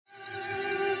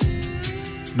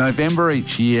November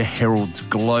each year heralds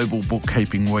Global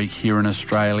Bookkeeping Week here in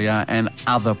Australia and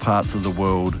other parts of the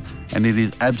world, and it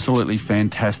is absolutely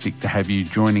fantastic to have you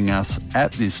joining us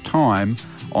at this time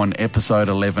on episode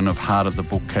 11 of Heart of the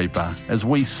Bookkeeper as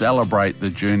we celebrate the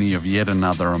journey of yet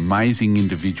another amazing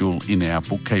individual in our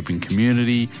bookkeeping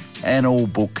community and all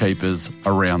bookkeepers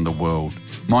around the world.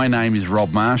 My name is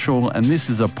Rob Marshall, and this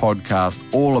is a podcast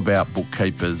all about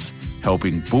bookkeepers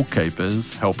helping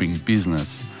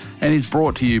business, and is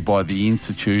brought to you by the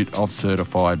Institute of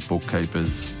Certified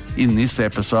Bookkeepers. In this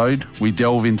episode, we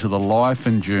delve into the life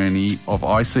and journey of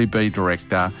ICB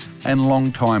Director and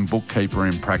long-time bookkeeper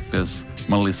in practice,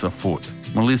 Melissa Foote.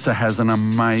 Melissa has an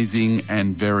amazing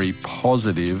and very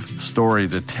positive story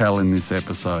to tell in this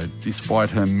episode, despite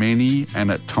her many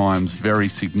and at times very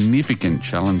significant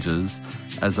challenges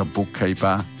as a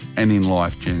bookkeeper and in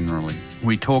life generally.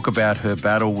 We talk about her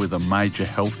battle with a major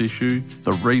health issue,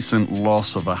 the recent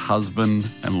loss of a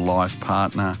husband and life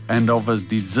partner, and of a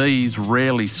disease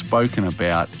rarely spoken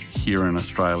about here in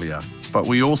Australia. But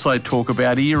we also talk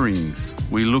about earrings.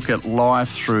 We look at life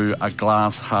through a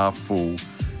glass half full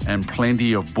and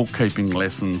plenty of bookkeeping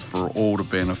lessons for all to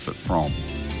benefit from.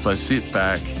 So sit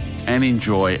back and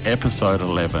enjoy episode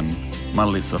 11,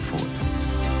 Melissa Foote.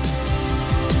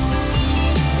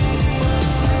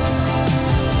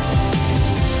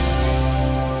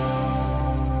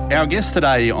 Our guest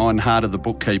today on Heart of the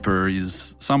Bookkeeper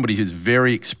is somebody who's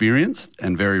very experienced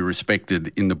and very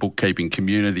respected in the bookkeeping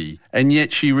community, and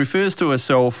yet she refers to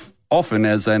herself often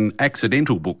as an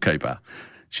accidental bookkeeper.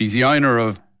 She's the owner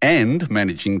of and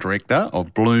managing director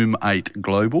of Bloom 8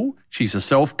 Global. She's a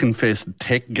self-confessed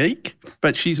tech geek,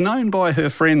 but she's known by her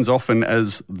friends often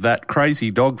as that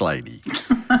crazy dog lady.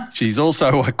 She's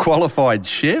also a qualified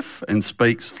chef and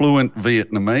speaks fluent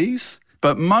Vietnamese,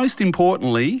 but most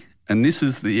importantly, and this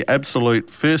is the absolute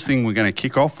first thing we're going to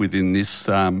kick off with in this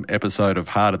episode of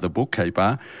Heart of the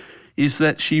Bookkeeper, is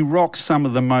that she rocks some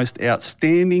of the most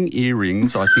outstanding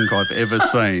earrings I think I've ever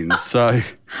seen. So,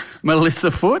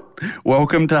 Melissa Foote,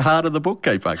 welcome to Heart of the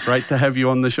Bookkeeper. Great to have you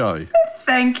on the show.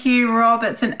 Thank you, Rob.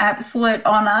 It's an absolute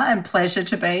honour and pleasure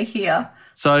to be here.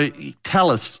 So, tell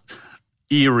us,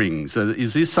 earrings.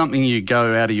 Is this something you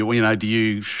go out of your, do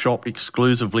you shop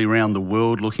exclusively around the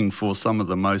world looking for some of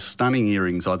the most stunning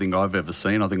earrings I think I've ever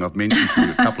seen? I think I've mentioned to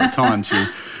you a couple of times,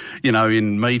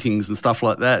 in meetings and stuff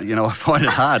like that, I find it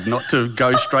hard not to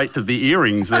go straight to the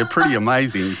earrings. They're pretty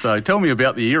amazing. So tell me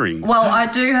about the earrings. Well, I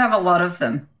do have a lot of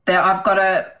them. I've got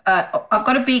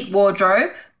a big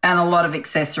wardrobe and a lot of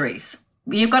accessories.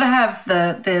 You've got to have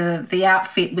the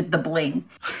outfit with the bling.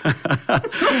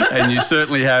 And you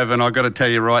certainly have. And I've got to tell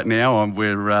you right now,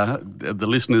 the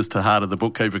listeners to Heart of the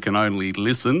Bookkeeper can only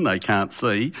listen. They can't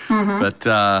see. Mm-hmm.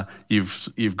 But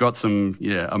you've got some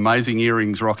amazing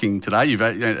earrings rocking today.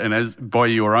 And as by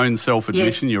your own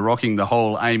self-admission, You're rocking the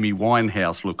whole Amy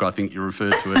Winehouse look, I think you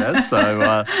referred to it as.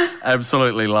 So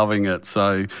absolutely loving it.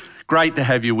 So great to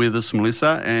have you with us,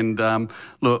 Melissa. And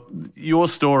look, your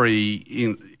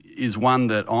story is one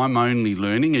that I'm only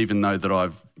learning, even though that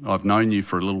I've known you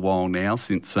for a little while now,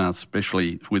 since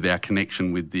especially with our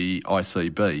connection with the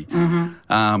ICB.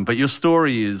 Mm-hmm. But your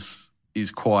story is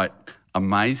quite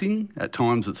amazing. At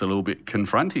times, it's a little bit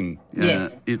confronting.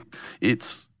 Yes,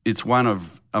 it's one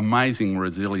of amazing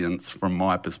resilience from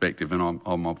my perspective, and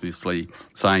I'm obviously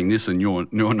saying this, and you're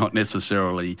not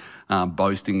necessarily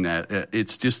boasting that.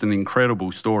 It's just an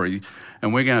incredible story,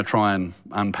 and we're going to try and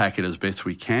unpack it as best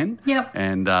we can. Yep.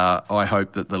 And I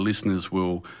hope that the listeners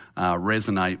will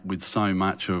resonate with so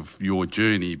much of your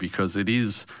journey, because it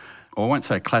is, I won't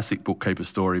say a classic bookkeeper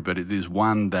story, but it is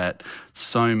one that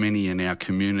so many in our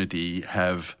community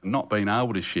have not been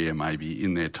able to share maybe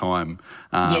in their time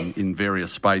in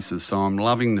various spaces. So I'm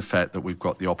loving the fact that we've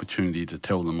got the opportunity to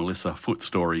tell the Melissa Foote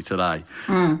story today.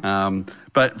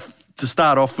 But to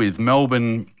start off with,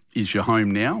 Melbourne is your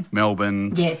home now.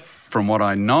 Melbourne, yes, from what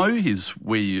I know, is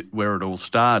where it all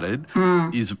started.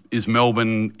 Is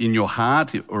Melbourne in your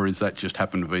heart, or is that just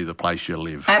happen to be the place you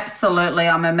live? Absolutely.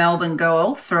 I'm a Melbourne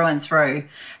girl through and through.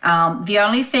 The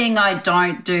only thing I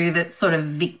don't do that's sort of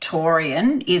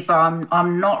Victorian is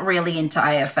I'm not really into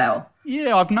AFL.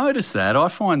 Yeah, I've noticed that. I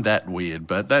find that weird,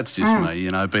 but that's just me,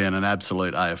 being an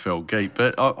absolute AFL geek.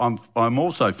 But I'm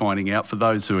also finding out, for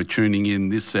those who are tuning in,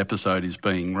 this episode is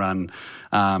being run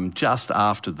just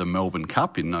after the Melbourne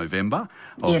Cup in November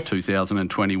of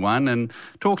 2021, and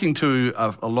talking to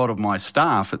a lot of my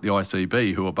staff at the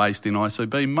ICB who are based in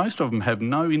ICB, most of them have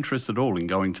no interest at all in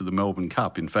going to the Melbourne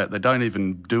Cup. In fact, they don't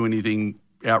even do anything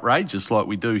outrageous like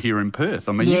we do here in Perth.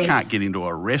 I mean, you can't get into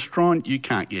a restaurant, you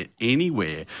can't get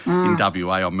anywhere in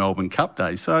WA on Melbourne Cup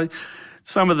Day. So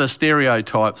some of the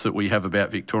stereotypes that we have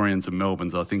about Victorians and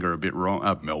Melbournes, I think, are a bit wrong.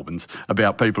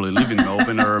 About people who live in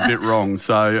Melbourne are a bit wrong.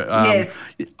 So yes.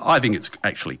 I think it's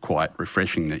actually quite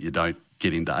refreshing that you don't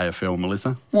get into AFL,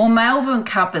 Melissa. Well, Melbourne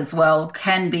Cup as well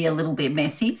can be a little bit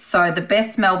messy. So the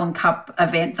best Melbourne Cup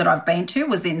event that I've been to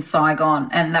was in Saigon,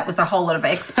 and that was a whole lot of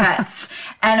expats.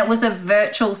 And it was a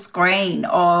virtual screen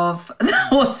of the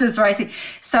horses racing.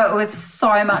 So it was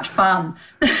so much fun.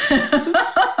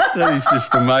 That is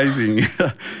just amazing.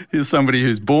 Here's somebody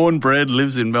who's born, bred,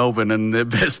 lives in Melbourne, and their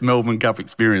best Melbourne Cup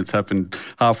experience happened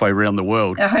halfway around the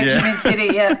world. Ho Chi Minh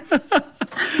City, yeah.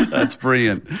 That's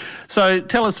brilliant. So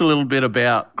tell us a little bit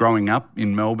about growing up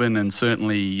in Melbourne, and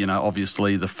certainly, you know,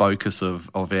 obviously the focus of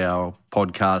our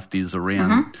podcast is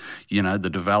around, you know, the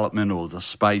development or the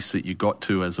space that you got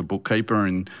to as a bookkeeper.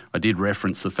 And I did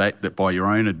reference the fact that by your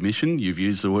own admission, you've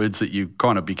used the words that you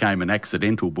kind of became an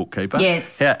accidental bookkeeper.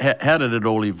 Yes. How did it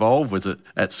all evolve? Was it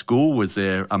at school? Was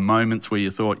there moments where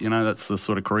you thought, you know, that's the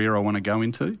sort of career I want to go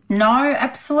into? No,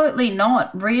 absolutely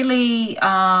not. Really,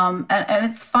 and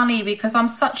it's funny because I'm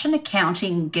such an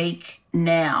accounting geek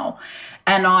now,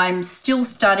 and I'm still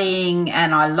studying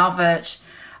and I love it.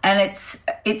 And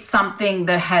it's something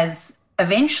that has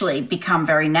eventually become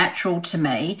very natural to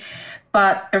me.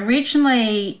 But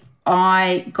originally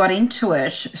I got into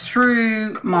it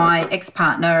through my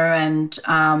ex-partner, and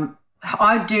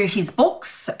I do his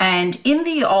books and in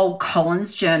the old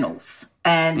Collins journals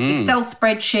and Excel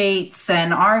spreadsheets.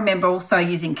 And I remember also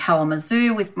using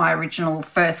Kalamazoo with my original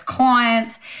first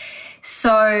clients.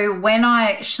 So when I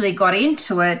actually got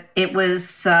into it, it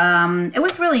was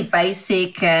really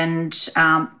basic, and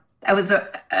it was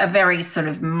a very sort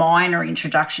of minor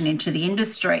introduction into the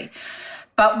industry.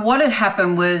 But what had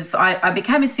happened was I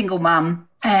became a single mum,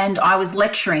 and I was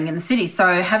lecturing in the city.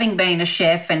 So having been a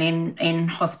chef and in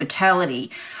hospitality,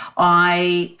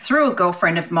 through a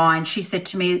girlfriend of mine, she said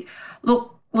to me,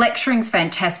 look, lecturing's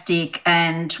fantastic,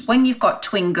 and when you've got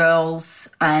twin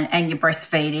girls and you're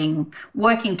breastfeeding,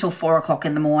 working till 4 o'clock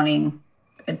in the morning,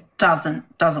 it doesn't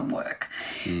work.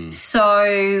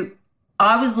 So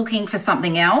I was looking for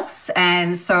something else,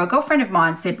 and so a girlfriend of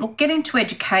mine said, look, get into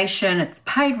education. It's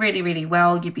paid really, really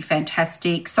well. You'd be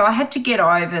fantastic. So I had to get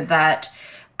over that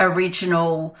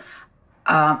original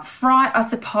fright, I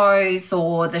suppose,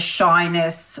 or the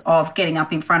shyness of getting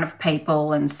up in front of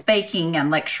people and speaking and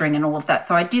lecturing and all of that.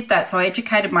 So I did that. So I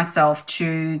educated myself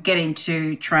to get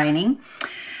into training.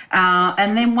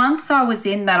 And then once I was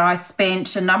in that, I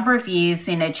spent a number of years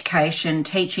in education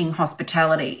teaching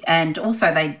hospitality, and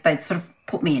also they sort of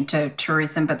put me into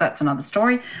tourism, but that's another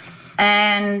story.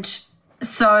 And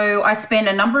so I spent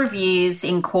a number of years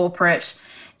in corporate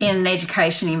in an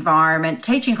education environment,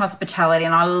 teaching hospitality,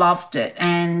 and I loved it.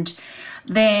 And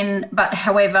then, but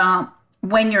however,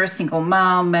 when you're a single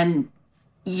mum and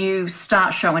you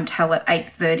start show and tell at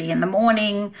 8:30 in the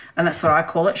morning, and that's what I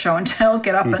call it, show and tell,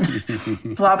 get up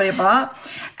and blah, blah, blah.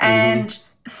 And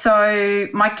so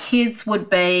my kids would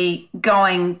be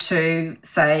going to,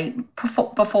 say,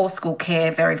 before school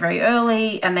care very, very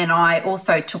early. And then I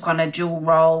also took on a dual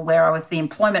role where I was the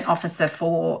employment officer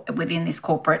within this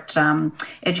corporate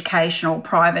educational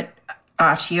private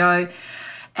RTO.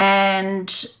 And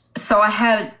so I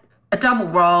had a double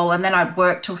role, and then I'd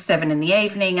work till 7 in the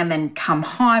evening and then come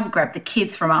home, grab the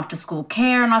kids from after school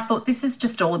care. And I thought, this is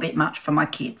just all a bit much for my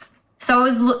kids. So I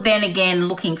was then again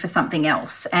looking for something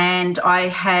else, and I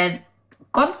had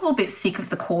got a little bit sick of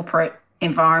the corporate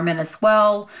environment as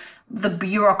well, the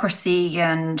bureaucracy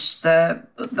and the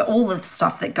all the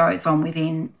stuff that goes on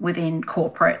within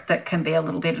corporate that can be a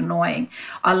little bit annoying.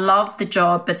 I loved the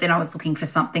job, but then I was looking for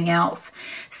something else.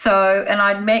 So, and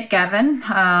I'd met Gavin,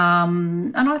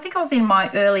 and I think I was in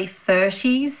my early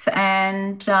 30s,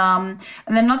 and then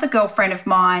another girlfriend of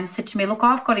mine said to me, look,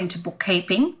 I've got into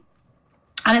bookkeeping,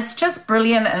 and it's just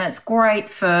brilliant, and it's great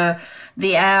for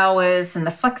the hours and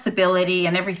the flexibility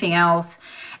and everything else.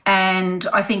 And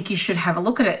I think you should have a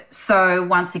look at it. So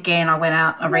once again, I went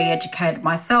out, I re-educated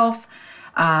myself.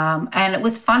 And it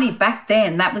was funny, back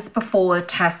then, that was before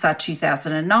TASA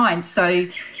 2009. So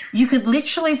you could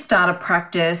literally start a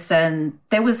practice, and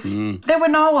there were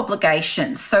no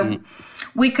obligations. So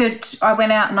I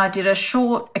went out and I did a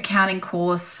short accounting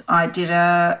course. I did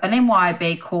an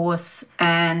MYOB course,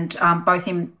 and both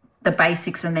in the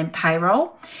basics and then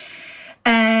payroll.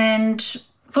 And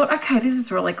thought, okay, this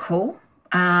is really cool.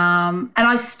 And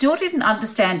I still didn't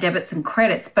understand debits and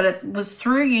credits, but it was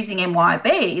through using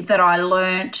MYOB that I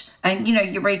learnt, and, you know,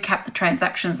 you recap the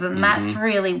transactions, and that's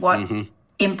really what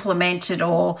implemented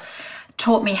or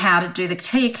taught me how to do the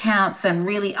key accounts and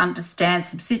really understand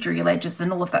subsidiary ledgers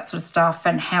and all of that sort of stuff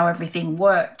and how everything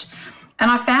worked. And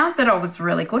I found that I was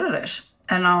really good at it.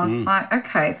 And I was like,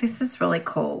 okay, this is really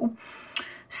cool.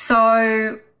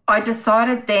 So I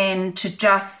decided then to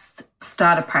just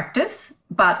start a practice,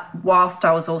 but whilst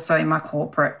I was also in my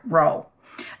corporate role.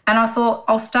 And I thought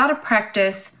I'll start a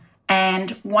practice,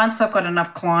 and once I've got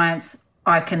enough clients,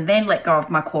 I can then let go of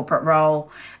my corporate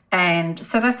role. And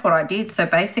so that's what I did. So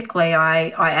basically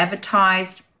I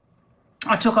advertised.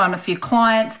 I took on a few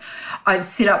clients. I'd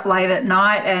sit up late at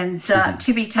night and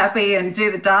tippy-tappy and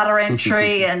do the data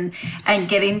entry and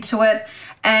get into it.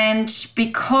 And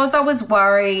because I was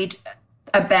worried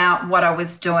about what I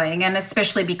was doing, and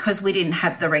especially because we didn't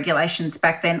have the regulations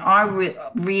back then, I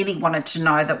really wanted to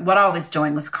know that what I was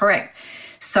doing was correct.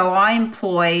 So I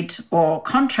employed or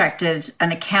contracted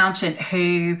an accountant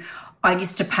who I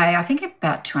used to pay, I think,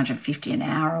 about $250 an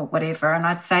hour or whatever. And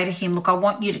I'd say to him, look, I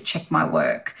want you to check my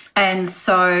work. And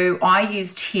so I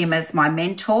used him as my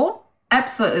mentor.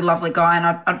 Absolutely lovely guy. And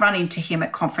I'd run into him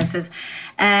at conferences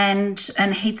and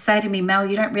he'd say to me, Mel,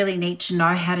 you don't really need to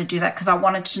know how to do that, because I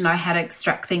wanted to know how to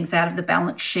extract things out of the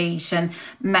balance sheet and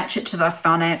match it to the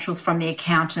financials from the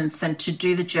accountants and to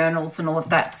do the journals and all of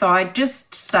that. So I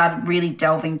just started really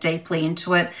delving deeply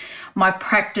into it. My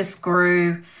practice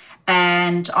grew.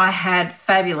 And I had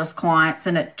fabulous clients,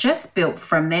 and it just built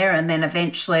from there. And then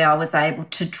eventually I was able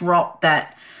to drop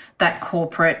that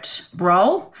corporate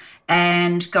role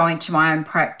and go into my own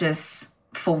practice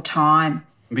full time.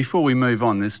 Before we move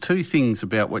on, there's two things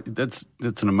about that's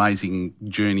an amazing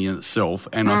journey in itself,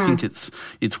 and I think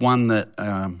it's one that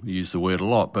I use the word a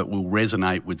lot, but will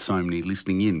resonate with so many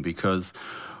listening in, because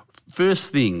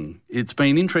first thing, it's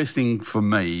been interesting for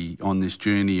me on this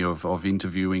journey of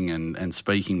interviewing and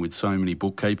speaking with so many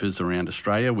bookkeepers around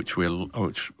Australia, which we're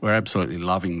absolutely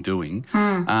loving doing.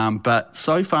 But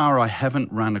so far I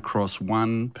haven't run across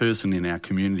one person in our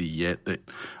community yet that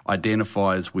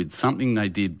identifies with something they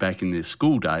did back in their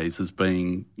school days as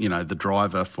being, the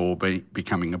driver for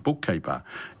becoming a bookkeeper.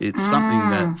 It's something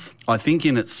that I think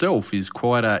in itself is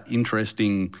quite an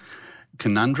interesting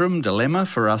dilemma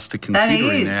for us to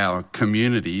consider in our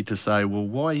community, to say, well,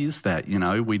 why is that?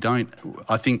 We don't.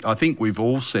 I think we've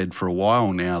all said for a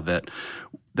while now that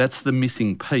that's the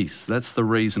missing piece. That's the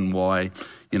reason why,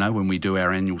 when we do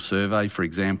our annual survey, for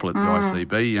example, at the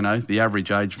ICB, the average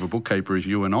age of a bookkeeper is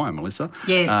you and I, Melissa,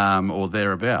 yes, or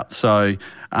thereabout. So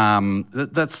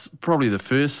that's probably the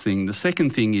first thing. The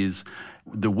second thing is,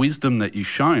 the wisdom that you've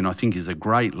shown, I think, is a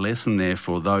great lesson there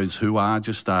for those who are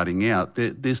just starting out.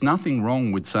 There's nothing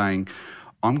wrong with saying,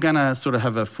 I'm going to sort of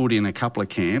have a foot in a couple of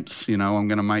camps. I'm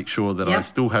going to make sure that I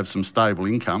still have some stable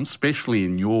income, especially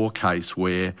in your case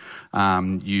where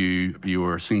you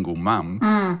were a single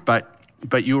mum.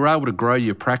 But you were able to grow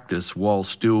your practice while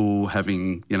still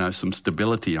having, some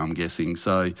stability, I'm guessing.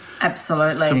 So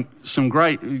absolutely. Some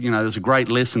great, there's a great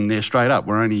lesson there straight up.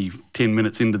 We're only 10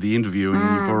 minutes into the interview and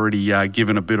you've already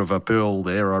given a bit of a pearl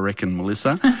there, I reckon,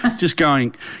 Melissa. Just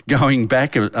going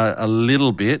back a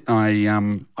little bit,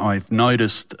 I've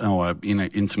noticed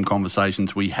in some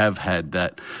conversations we have had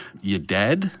that your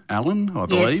dad, Alan, I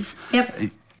believe.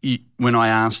 Yep. When I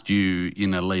asked you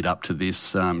in a lead up to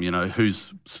this,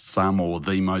 who's some or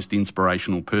the most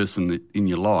inspirational person in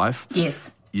your life?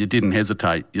 Yes. You didn't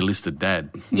hesitate. You listed Dad,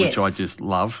 which I just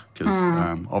love, because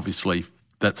obviously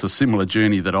that's a similar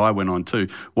journey that I went on too.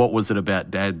 What was it about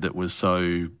Dad that was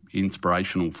so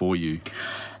inspirational for you?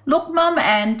 Look, Mum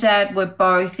and Dad were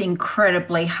both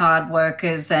incredibly hard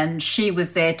workers, and she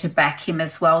was there to back him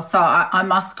as well. So I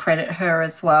must credit her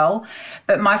as well.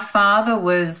 But my father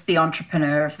was the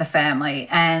entrepreneur of the family,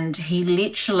 and he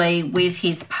literally, with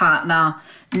his partner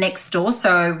next door,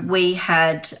 so we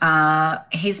had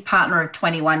his partner of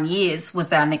 21 years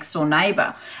was our next door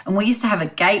neighbour, and we used to have a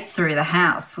gate through the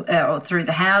house or through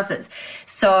the houses.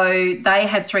 So they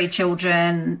had 3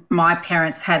 children, my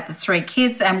parents had the 3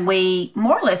 kids, and we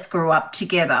more or less grew up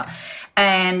together,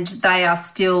 and they are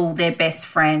still their best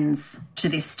friends to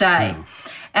this day.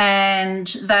 And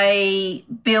they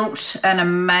built an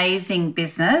amazing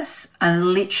business, and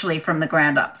literally from the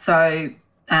ground up. So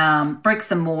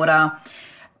bricks and mortar.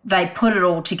 They put it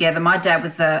all together. My dad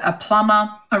was a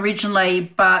plumber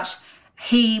originally, but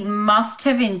he must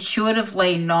have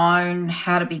intuitively known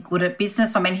how to be good at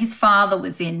business. I mean, his father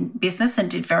was in business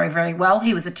and did very, very well.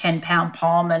 He was a 10-pound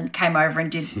pom and came over and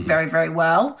did very, very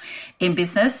well in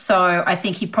business. So I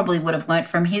think he probably would have learnt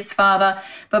from his father.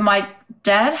 But my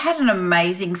dad had an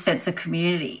amazing sense of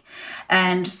community.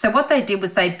 And so what they did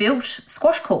was they built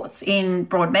squash courts in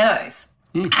Broadmeadows.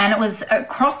 And it was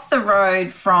across the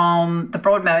road from the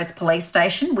Broadmeadows police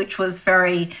station, which was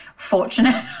very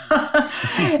fortunate.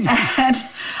 And,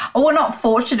 well, not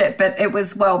fortunate, but it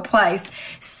was well placed.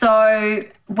 So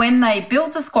when they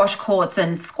built the squash courts,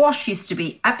 and squash used to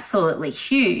be absolutely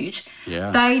huge,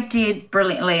 they did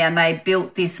brilliantly, and they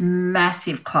built this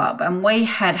massive club. And we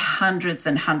had hundreds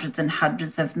and hundreds and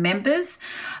hundreds of members,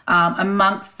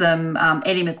 amongst them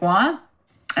Eddie McGuire.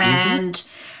 And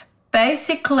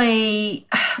basically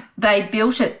they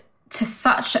built it to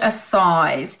such a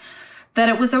size that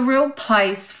it was a real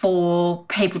place for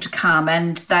people to come,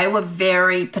 and they were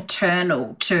very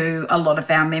paternal to a lot of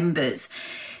our members.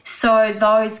 So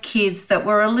those kids that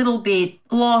were a little bit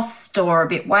lost or a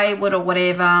bit wayward or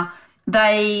whatever,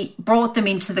 they brought them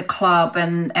into the club,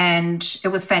 and it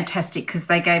was fantastic because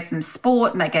they gave them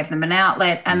sport and they gave them an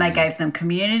outlet and they gave them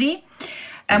community.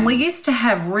 And we used to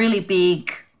have really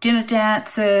big dinner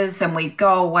dances, and we'd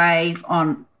go away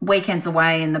on weekends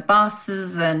away in the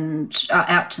buses and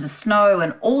out to the snow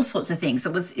and all sorts of things.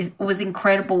 It was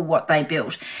incredible what they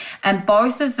built. And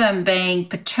both of them being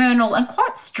paternal and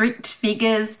quite strict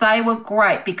figures, they were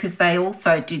great because they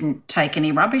also didn't take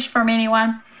any rubbish from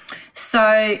anyone.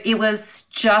 So it was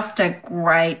just a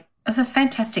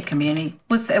fantastic community.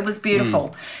 It was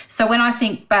beautiful. So when I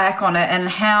think back on it and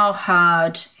how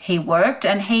hard he worked,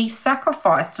 and he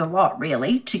sacrificed a lot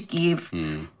really to give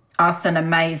us an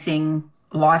amazing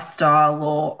lifestyle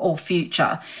or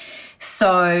future.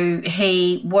 So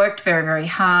he worked very, very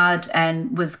hard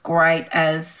and was great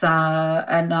as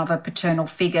another paternal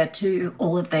figure to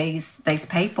all of these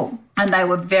people. And they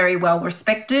were very well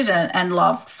respected and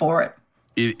loved for it.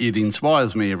 It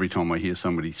inspires me every time I hear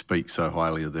somebody speak so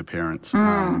highly of their parents.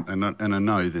 And I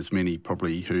know there's many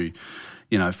probably who,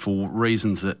 for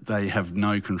reasons that they have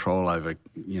no control over,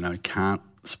 can't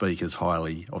speak as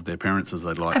highly of their parents as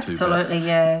they'd like to. Absolutely,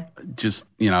 yeah. Just,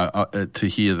 to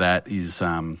hear that is,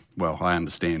 I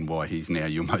understand why he's now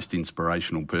your most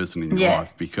inspirational person in your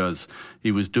life, because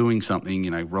he was doing something,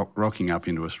 rocking up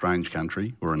into a strange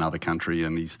country or another country,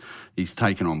 and he's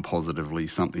taken on positively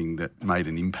something that made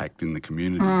an impact in the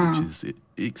community, which is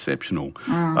exceptional.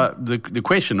 The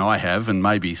question I have, and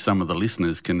maybe some of the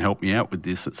listeners can help me out with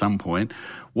this at some point,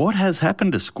 what has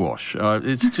happened to squash?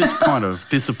 It's just kind of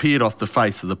disappeared off the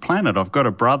face of the planet. I've got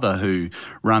a brother who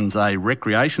runs a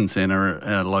recreation centre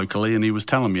locally, and he was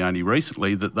telling me only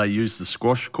recently that they use the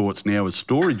squash courts now as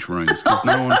storage rooms because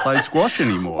no one plays squash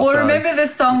anymore. Well, remember the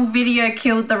song "Video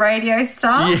Killed the Radio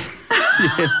Star"? Yeah.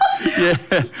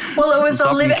 Well, it was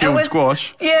Olivia.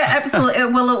 Squash. Yeah, absolutely.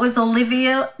 Well, it was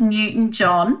Olivia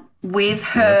Newton-John with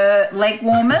her leg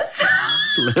warmers.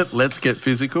 Let's get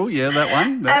physical. Yeah, that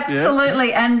one. Absolutely.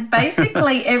 Yeah. And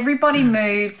basically everybody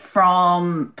moved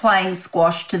from playing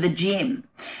squash to the gym.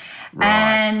 Right.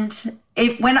 And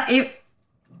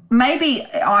maybe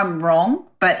I'm wrong,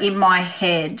 but in my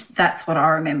head, that's what I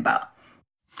remember.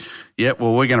 Yeah,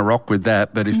 well, we're going to rock with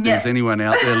that. But if there's anyone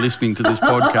out there listening to this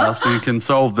podcast who can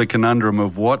solve the conundrum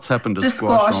of what's happened to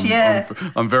squash,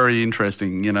 I'm very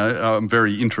interesting. I'm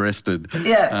very interested.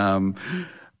 Yeah.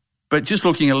 But just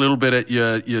looking a little bit at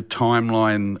your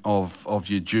timeline of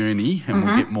your journey, and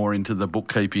we'll get more into the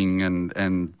bookkeeping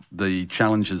and the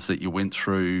challenges that you went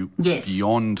through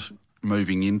beyond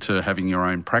moving into having your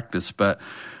own practice. But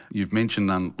you've mentioned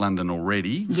London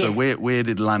already. Yes. So where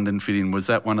did London fit in? Was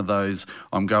that one of those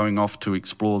I'm going off to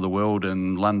explore the world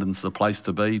and London's the place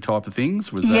to be type of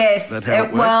things? Was that how it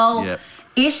worked? Well,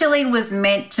 Italy was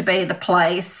meant to be the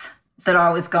place that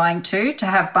I was going to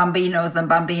have bambinos and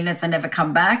bambinas and never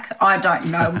come back. I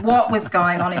don't know what was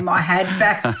going on in my head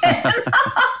back then.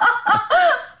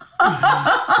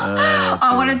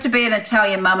 I wanted to be an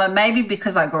Italian mama, maybe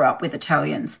because I grew up with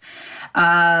Italians.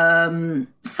 My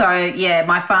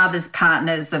father's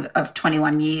partners of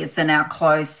 21 years are now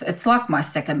close. It's like my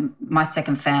second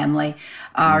family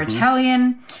are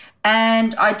Italian.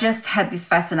 And I just had this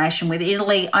fascination with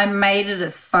Italy. I made it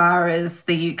as far as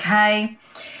the UK.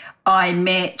 I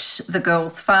met the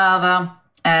girl's father,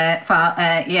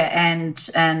 and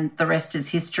the rest is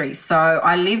history. So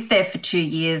I lived there for 2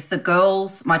 years.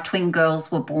 My twin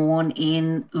girls were born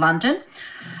in London,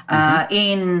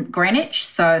 in Greenwich.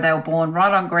 So they were born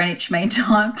right on Greenwich Mean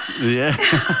Time. Yeah.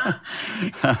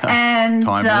 And,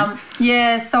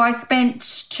 so I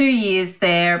spent 2 years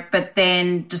there, but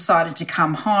then decided to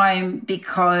come home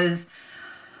because,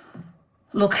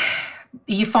 look,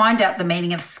 you find out the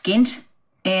meaning of skint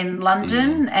in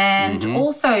London, and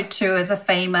also too as a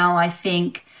female, I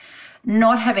think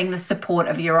not having the support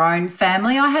of your own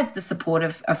family. I had the support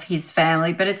of his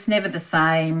family, but it's never the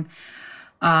same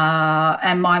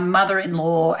And my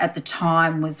mother-in-law at the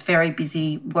time was very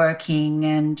busy working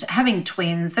and having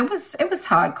twins. It was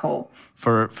hardcore.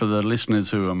 For the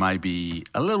listeners who are maybe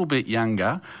a little bit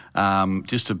younger,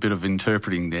 just a bit of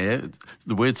interpreting there,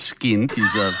 the word skint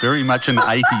is very much an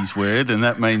 80s word, and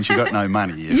that means you got no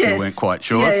money if you weren't quite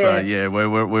sure. We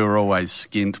were always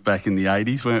skint back in the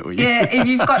 80s, weren't we? Yeah, if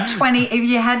you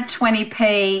had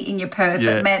 20p in your purse,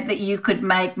 it meant that you could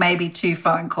make maybe 2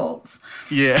 phone calls.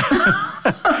 Yeah.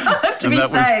 to be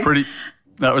safe.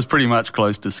 That was pretty much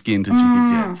close to skint as you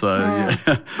could get. So,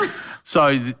 yeah.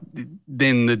 So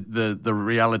then the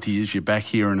reality is you're back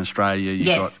here in Australia.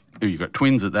 You've got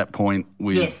twins at that point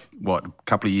with, a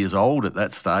couple of years old at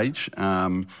that stage?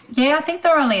 Yeah, I think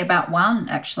they're only about 1,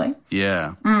 actually.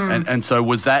 Yeah. And so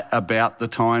was that about the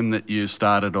time that you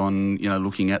started on,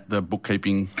 looking at the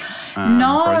bookkeeping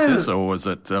process, or was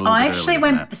it a little bit I actually earlier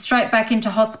than went that? straight back into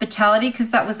hospitality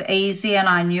because that was easy and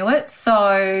I knew it.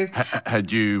 So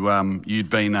had you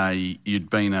you'd been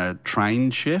a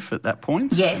trained chef at that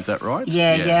point? Yes. Is that right?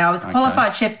 Yeah. I was a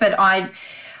qualified chef, but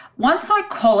once I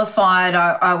qualified,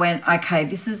 I went, okay,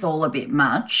 this is all a bit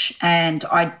much and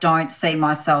I don't see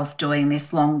myself doing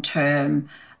this long term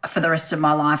for the rest of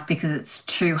my life because it's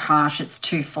too harsh, it's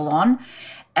too full on.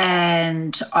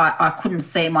 And I couldn't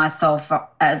see myself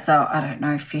as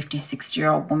a, 50,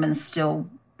 60-year-old woman still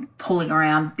pulling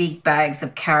around big bags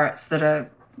of carrots that are,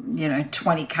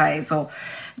 20 Ks or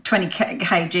 20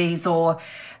 kgs or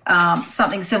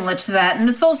something similar to that. And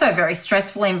it's also a very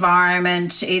stressful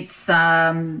environment. It's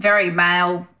very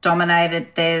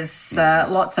male-dominated. There's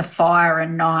lots of fire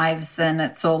and knives and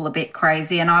it's all a bit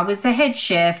crazy. And I was a head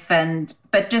chef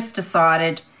but just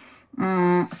decided...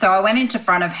 So I went into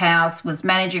front of house, was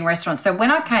managing restaurants. So when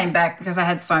I came back, because I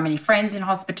had so many friends in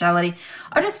hospitality,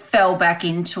 I just fell back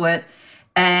into it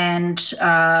and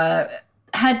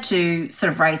had to sort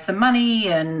of raise some money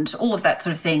and all of that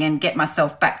sort of thing and get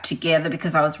myself back together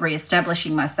because I was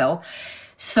reestablishing myself.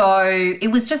 So it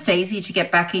was just easy to get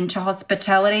back into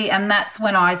hospitality, and that's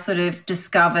when I sort of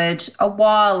discovered a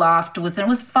while afterwards, and it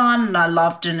was fun and I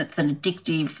loved it, and it's an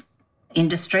addictive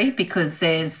industry because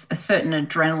there's a certain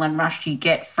adrenaline rush you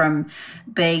get from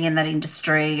being in that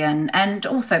industry and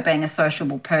also being a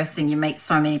sociable person. You meet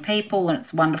so many people and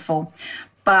it's wonderful.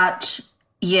 But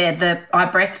I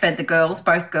breastfed the girls,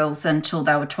 both girls, until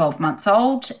they were 12 months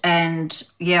old. And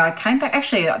I came back,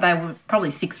 actually they were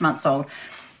probably 6 months old.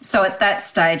 So at that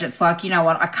stage it's like, you know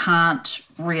what, I can't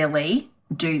really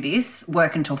do this,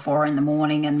 work until 4 a.m.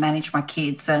 and manage my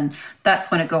kids. And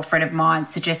that's when a girlfriend of mine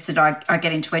suggested I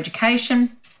get into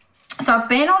education. So I've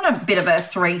been on a bit of a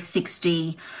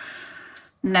 360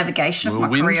 navigation of my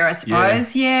career, I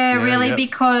suppose. Yeah,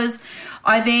 because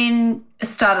I then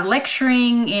started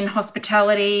lecturing in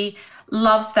hospitality,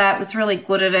 loved that, was really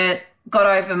good at it, got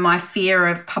over my fear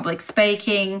of public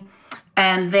speaking,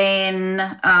 and then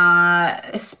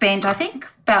spent, I think,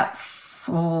 about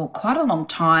quite a long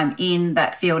time in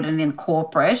that field and in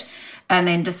corporate, and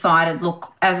then decided,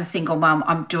 look, as a single mum,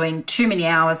 I'm doing too many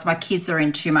hours. My kids are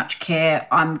in too much care.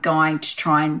 I'm going to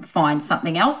try and find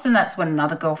something else. And that's when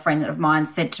another girlfriend of mine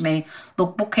said to me,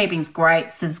 look, bookkeeping's great.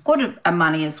 It's as good a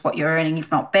money as what you're earning,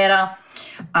 if not better.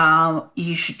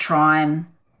 You should try and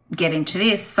get into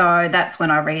this. So that's when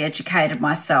I re-educated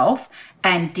myself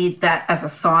and did that as a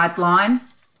sideline.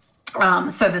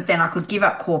 So that then I could give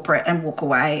up corporate and walk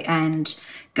away and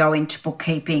go into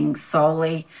bookkeeping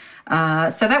solely.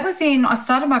 So that was I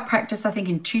started my practice, I think,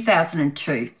 in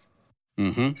 2002.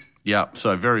 Mm-hmm. Yeah,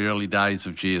 so very early days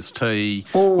of GST.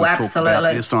 Oh,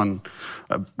 absolutely.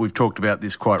 We've talked about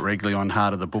this quite regularly on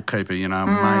Heart of the Bookkeeper,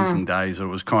 amazing days. It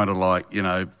was kind of like,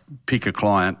 pick a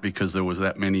client because there was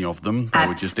that many of them. They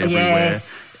were just everywhere.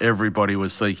 Yes. Everybody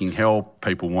was seeking help.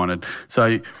 People wanted...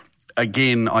 So...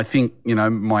 Again, I think,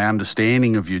 my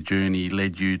understanding of your journey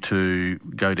led you to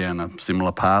go down a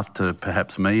similar path to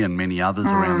perhaps me and many others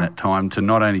around that time, to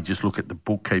not only just look at the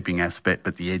bookkeeping aspect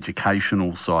but the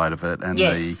educational side of it and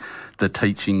the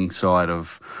teaching side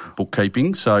of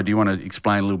bookkeeping. So do you want to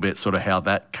explain a little bit sort of how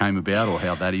that came about or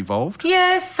how that evolved?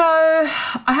 Yeah, so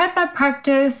I had my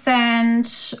practice and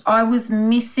I was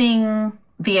missing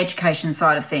the education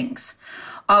side of things.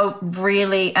 I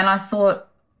thought,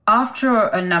 after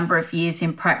a number of years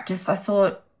in practice, I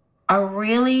thought I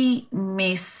really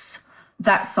miss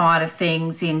that side of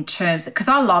things in terms, because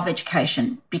I love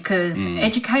education, because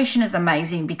education is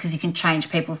amazing because you can change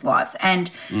people's lives,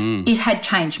 and it had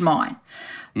changed mine.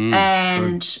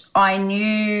 And true. I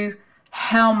knew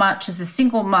how much as a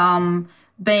single mum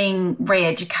being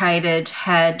re-educated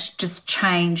had just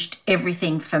changed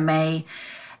everything for me.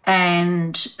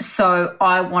 And so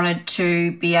I wanted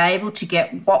to be able to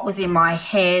get what was in my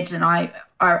head, and I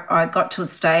I got to a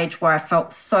stage where I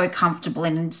felt so comfortable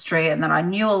in industry and that I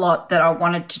knew a lot that I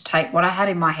wanted to take what I had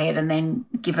in my head and then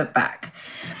give it back.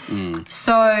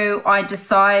 So I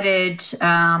decided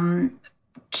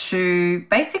to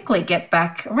basically get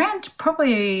back around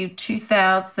probably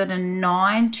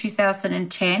 2009,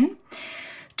 2010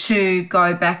 to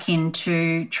go back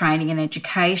into training and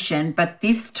education, but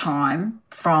this time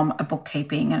from a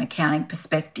bookkeeping and accounting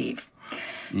perspective.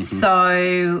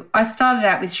 So I started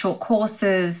out with short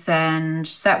courses and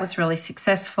that was really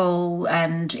successful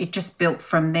and it just built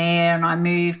from there. And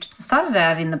I started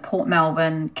out in the Port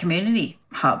Melbourne Community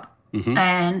Hub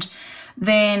and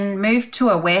then moved to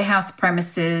a warehouse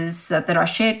premises that I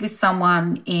shared with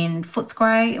someone in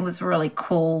Footscray. It was a really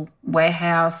cool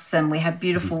warehouse and we had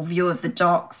beautiful view of the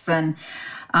docks and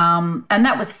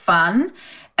that was fun.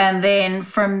 And then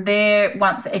from there,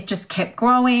 once it just kept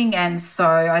growing, and so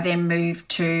I then moved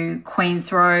to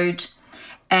Queens Road,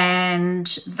 and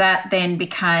that then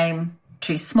became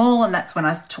too small, and that's when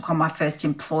I took on my first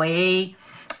employee.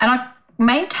 And I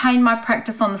maintained my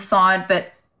practice on the side,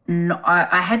 but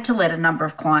I had to let a number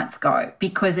of clients go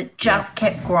because it just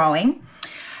kept growing.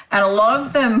 And a lot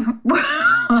of them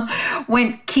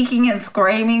went kicking and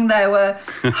screaming. They were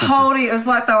holding, it was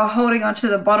like they were holding onto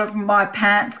the bottom of my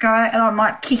pants going, and I'm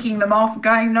like kicking them off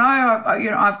going, no,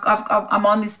 I'm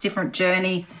on this different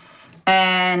journey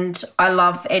and I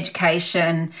love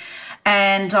education.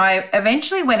 And I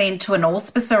eventually went into an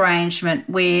auspice arrangement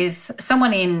with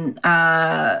someone in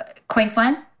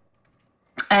Queensland.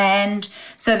 And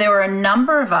so there were a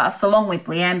number of us, along with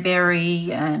Leanne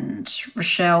Berry and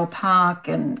Rochelle Park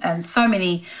and so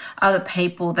many other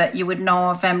people that you would know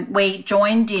of. And we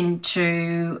joined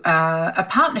into a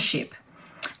partnership.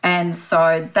 And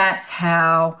so that's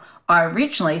how I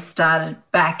originally started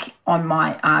back on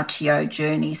my RTO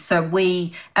journey. So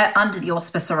under the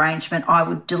auspice arrangement, I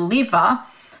would deliver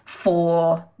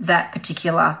for that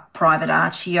particular private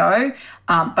RTO,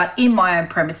 but in my own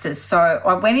premises. So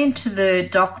I went into the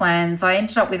Docklands. I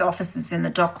ended up with offices in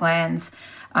the Docklands.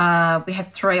 We had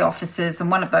 3 offices,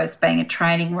 and one of those being a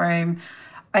training room.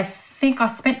 I think I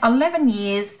spent 11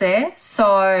 years there.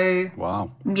 So,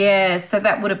 wow. Yeah, so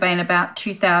that would have been about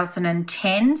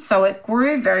 2010. So it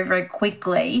grew very, very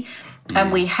quickly.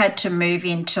 And we had to move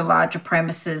into larger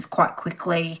premises quite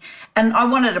quickly. And I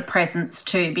wanted a presence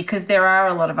too, because there are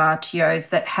a lot of RTOs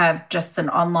that have just an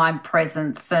online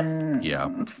presence, and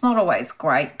it's not always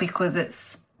great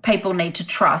because people need to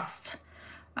trust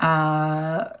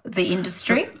the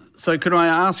industry. So could I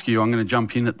ask you, I'm going to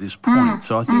jump in at this point.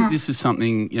 So I think this is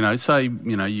something,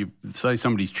 say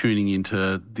somebody's tuning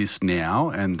into this now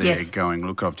and they're going,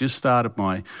 look, I've just started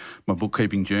my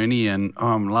bookkeeping journey and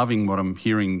I'm loving what I'm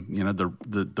hearing,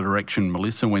 the direction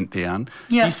Melissa went down.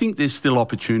 Do you think there's still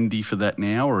opportunity for that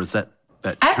now, or is that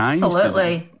changed?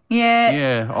 Absolutely.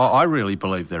 Yeah, I really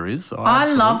believe there is. I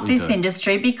love this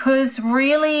industry because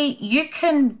really you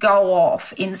can go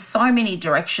off in so many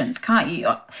directions, can't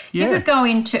you? You could go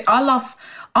into,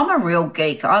 I'm a real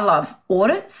geek. I love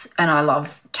audits and I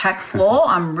love tax law.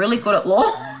 I'm really good at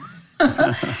law.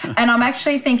 And I'm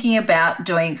actually thinking about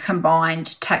doing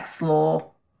combined tax and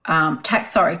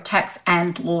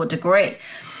law degree.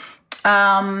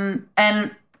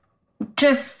 And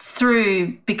just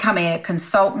through becoming a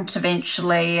consultant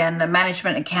eventually and a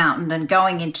management accountant and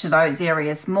going into those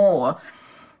areas more,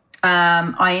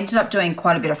 I ended up doing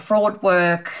quite a bit of fraud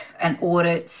work and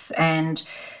audits. And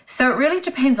so it really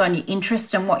depends on your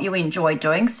interest and what you enjoy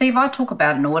doing. See, if I talk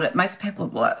about an audit, most people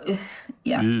are like,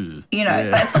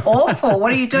 that's awful.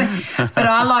 What are you doing? But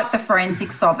I like the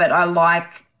forensics of it. I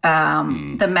like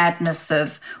the madness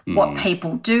of what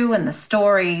people do and the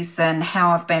stories and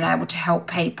how I've been able to help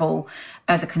people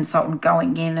as a consultant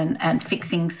going in and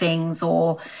fixing things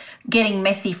or getting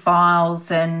messy files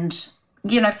and,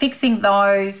 fixing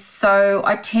those. So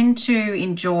I tend to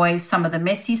enjoy some of the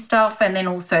messy stuff and then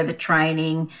also the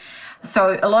training.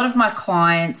 So a lot of my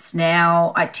clients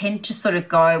now, I tend to sort of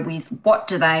go with what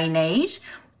do they need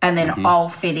and then I'll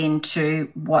fit into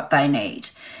what they need.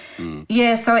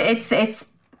 Yeah, so it's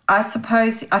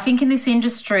I think in this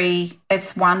industry,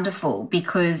 it's wonderful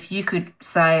because you could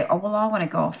say, I want to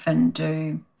go off and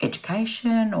do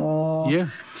education or... Yeah,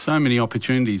 so many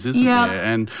opportunities, isn't there?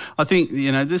 And I think,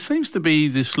 there seems to be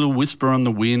this little whisper on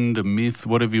the wind, a myth,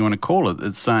 whatever you want to call it,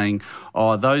 that's saying,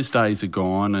 those days are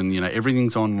gone and,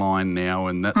 everything's online now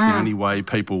and that's the only way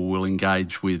people will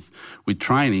engage with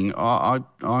training. I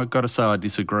got to say I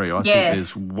disagree. I think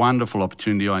there's wonderful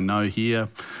opportunity I know here.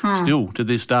 Still, to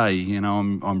this day,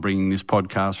 I'm bringing this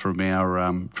podcast from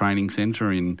our training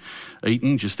centre in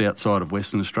Eaton, just outside of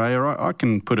Western Australia. I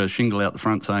can put a shingle out the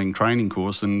front saying training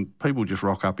course, and people just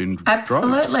rock up in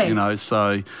Absolutely. droves,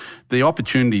 so the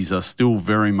opportunities are still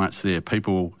very much there.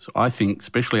 People, I think,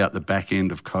 especially at the back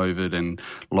end of COVID and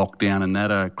lockdown and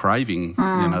that, are craving,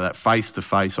 that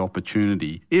face-to-face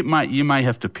opportunity. You may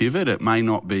have to pivot. It may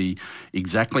not be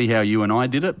exactly how you and I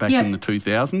did it back in the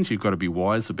 2000s. You've got to be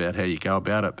wise about how you go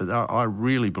about it. But I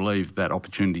really believe that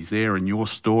opportunity's there, and your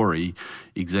story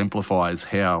exemplifies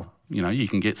how you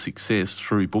can get success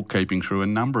through bookkeeping through a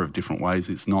number of different ways.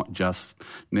 It's not just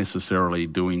necessarily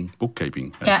doing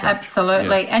bookkeeping. Yeah,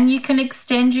 absolutely. Yeah. And you can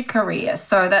extend your career.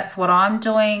 So that's what I'm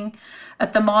doing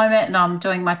at the moment, and I'm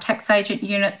doing my tax agent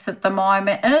units at the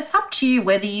moment. And it's up to you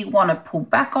whether you want to pull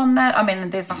back on that. I mean,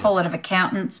 there's a whole lot of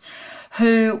accountants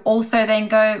who also then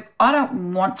go, I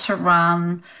don't want to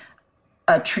run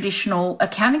a traditional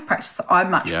accounting practice. I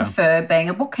much prefer being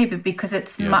a bookkeeper because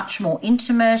it's much more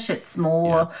intimate. It's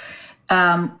more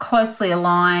closely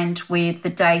aligned with the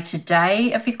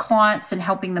day-to-day of your clients and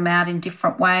helping them out in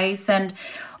different ways. And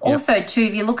also, too,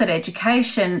 if you look at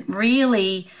education,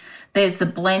 really there's the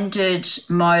blended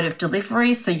mode of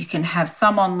delivery. So you can have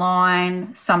some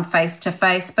online, some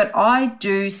face-to-face, but I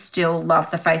do still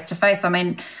love the face-to-face. I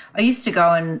mean, I used to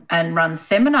go and run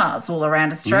seminars all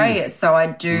around Australia. So I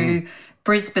do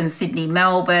Brisbane, Sydney,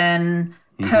 Melbourne,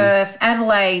 Perth.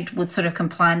 Adelaide would sort of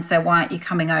complain and say, why aren't you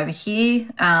coming over here?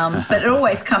 But it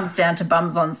always comes down to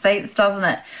bums on seats, doesn't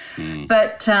it?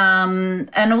 But,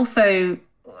 and also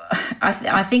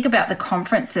I think about the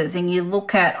conferences, and you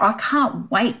look at, I can't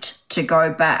wait to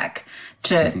go back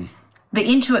to the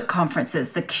Intuit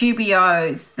conferences, the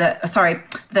QBOs,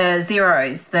 the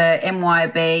Zeros, the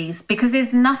MYBs, because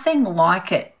there's nothing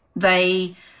like it.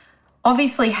 They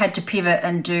obviously had to pivot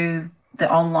and do the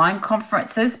online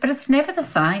conferences, but it's never the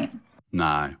same.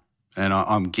 No. And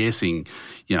I'm guessing,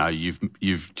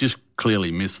 you've just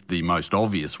clearly missed the most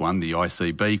obvious one, the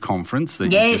ICB conference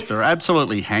that you just are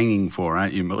absolutely hanging for,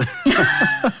 aren't you, Melissa?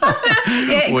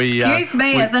 Excuse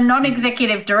me, as a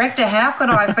non-executive director, how could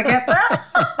I forget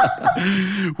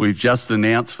that? We've just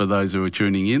announced, for those who are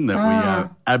tuning in, that we are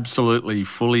absolutely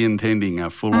fully intending a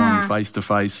full-on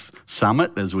face-to-face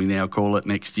summit, as we now call it,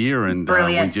 next year, and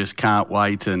we just can't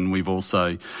wait. And we've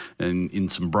also, in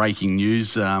some breaking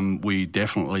news, we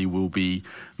definitely will be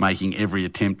making every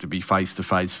attempt to be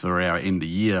face-to-face for our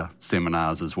end-of-year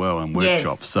seminars as well and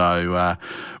workshops. So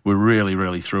we're really,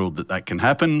 really thrilled that can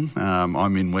happen.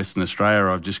 I'm in Western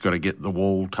Australia. I've just got to get the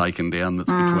wall taken down that's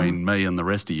between me and the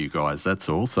rest of you guys, that's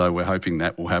all. So we're hoping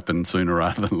that will happen sooner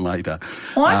rather than later.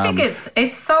 Well, I think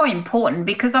it's so important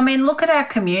because, I mean, look at our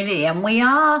community, and we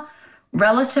are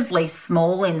relatively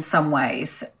small in some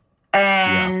ways.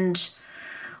 And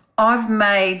I've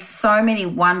made so many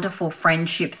wonderful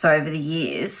friendships over the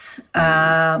years,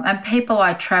 and people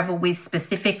I travel with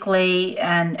specifically,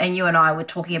 and you and I were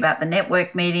talking about the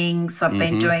network meetings. I've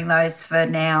been doing those for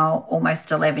now almost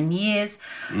 11 years.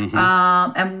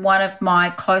 And one of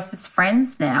my closest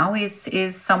friends now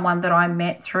is someone that I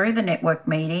met through the network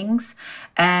meetings,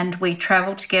 and we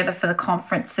travel together for the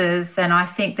conferences. And I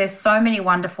think there's so many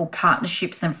wonderful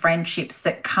partnerships and friendships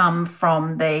that come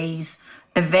from these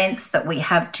events that we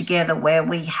have together, where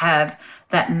we have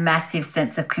that massive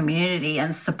sense of community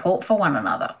and support for one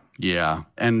another. Yeah,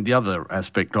 and the other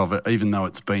aspect of it, even though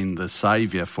it's been the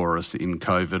saviour for us in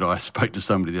COVID, I spoke to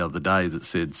somebody the other day that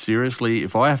said, seriously,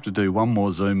 if I have to do one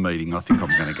more Zoom meeting, I think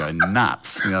I'm going to go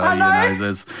nuts.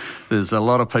 There's a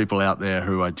lot of people out there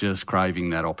who are just craving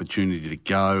that opportunity to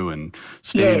go and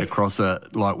stand across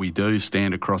like we do,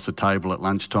 stand across a table at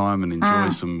lunchtime and enjoy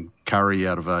some curry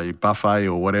out of a buffet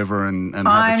or whatever and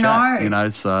have a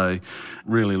chat. So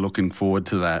really looking forward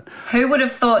to that. Who would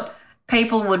have thought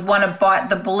people would want to bite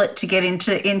the bullet to get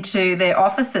into their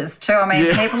offices too? I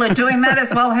mean, people are doing that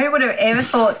as well. Who would have ever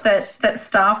thought that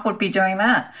staff would be doing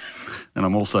that? And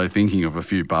I'm also thinking of a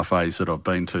few buffets that I've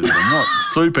been to that I'm not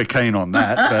super keen on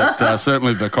that, but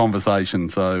certainly the conversation.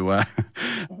 So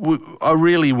I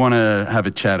really want to have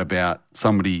a chat about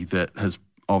somebody that has,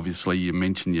 obviously you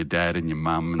mentioned your dad and your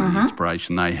mum and the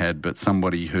inspiration they had, but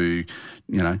somebody who,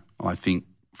 I think,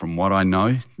 from what I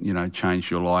know, changed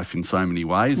your life in so many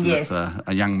ways. Yes. That's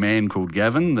a young man called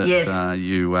Gavin that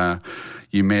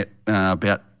you met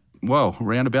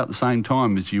around about the same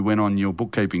time as you went on your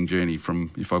bookkeeping journey from,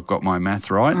 if I've got my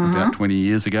math right, about 20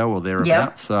 years ago or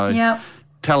thereabouts. So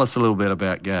tell us a little bit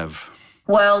about Gav.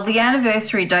 Well, the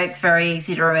anniversary date's very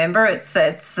easy to remember. It's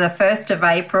the 1st of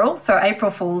April, so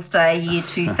April Fool's Day, year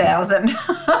 2000.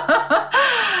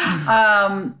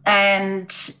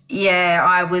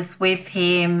 I was with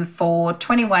him for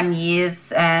 21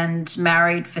 years and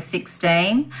married for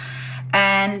 16.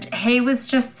 And he was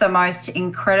just the most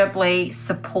incredibly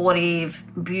supportive,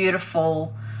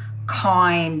 beautiful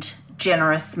kind,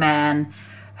 generous man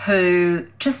who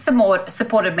just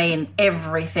supported me in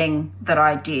everything that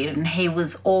I did. And he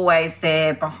was always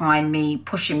there behind me,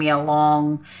 pushing me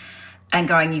along and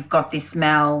going, "You've got this,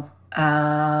 Mel."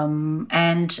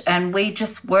 And we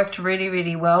just worked really,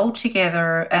 really well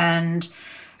together. And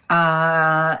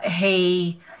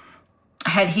he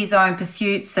had his own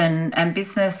pursuits and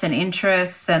business and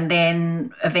interests. And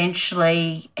then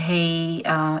eventually he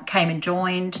came and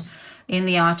joined in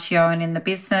the RTO and in the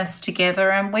business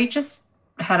together. And we just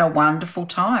had a wonderful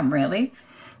time, really.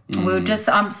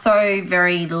 I'm so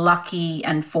very lucky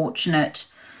and fortunate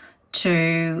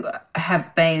to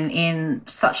have been in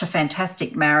such a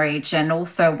fantastic marriage, and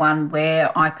also one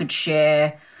where I could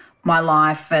share my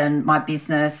life and my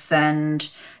business. And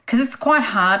because it's quite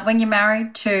hard when you're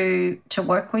married to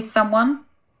work with someone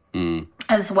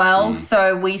as well.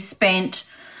 So we spent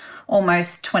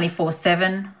almost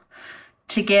 24/7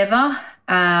 together.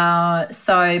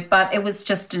 But it was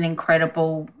just an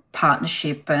incredible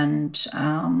partnership and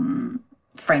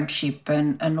friendship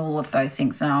and all of those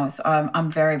things. And I'm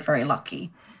very, very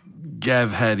lucky.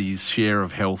 Gav had his share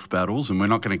of health battles, and we're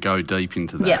not going to go deep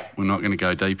into that. Yeah. We're not going to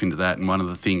go deep into that. And one of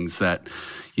the things that,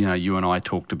 you and I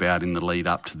talked about in the lead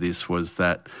up to this was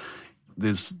that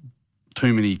there's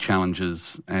too many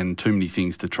challenges and too many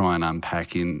things to try and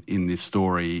unpack in this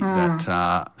story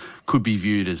that could be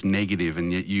viewed as negative.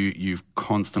 And yet you've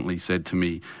constantly said to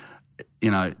me,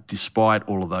 despite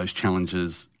all of those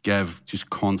challenges, Gav just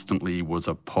constantly was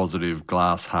a positive,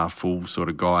 glass half full sort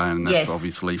of guy, and that's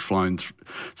obviously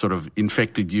sort of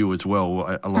infected you as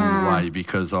well along the way,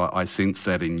 because I sense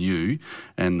that in you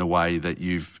and the way that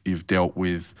you've dealt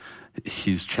with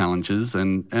his challenges,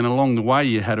 and along the way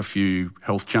you had a few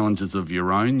health challenges of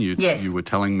your own. You were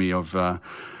telling me of a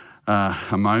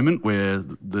moment where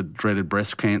the dreaded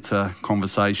breast cancer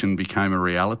conversation became a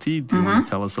reality. Do you want to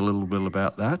tell us a little bit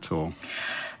about that? Or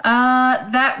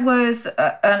that was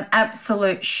an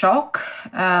absolute shock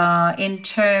in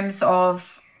terms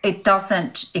of it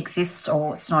doesn't exist,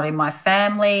 or it's not in my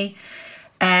family.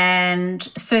 And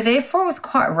so therefore it was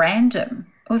quite random.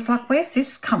 It was like, where's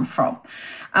this come from?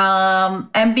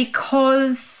 And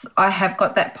because I have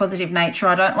got that positive nature,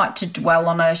 I don't like to dwell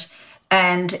on it.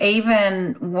 And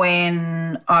even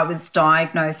when I was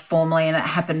diagnosed formally, and it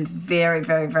happened very,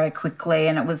 very, very quickly,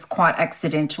 and it was quite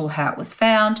accidental how it was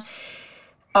found,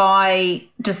 I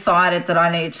decided that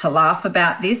I needed to laugh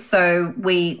about this. So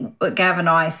Gav and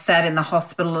I sat in the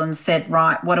hospital and said,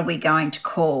 right, what are we going to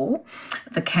call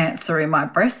the cancer in my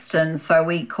breast? And so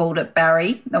we called it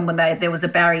Barry. And when there was a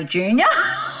Barry Jr.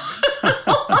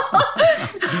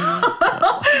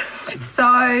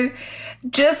 So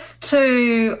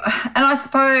and I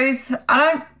suppose I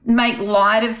don't make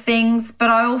light of things, but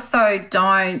I also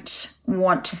don't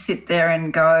want to sit there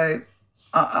and go,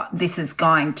 this is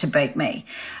going to beat me.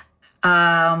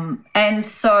 And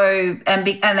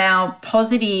our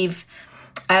positive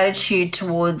attitude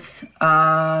towards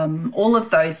all of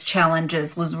those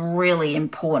challenges was really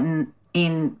important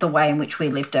in the way in which we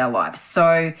lived our lives.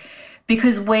 So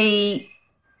because we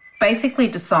basically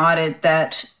decided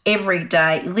that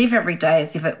live every day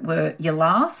as if it were your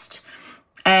last.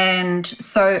 And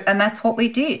that's what we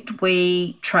did.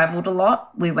 We travelled a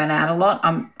lot. We went out a lot.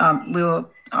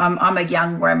 I'm a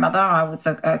young grandmother. I was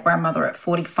a grandmother at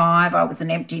 45. I was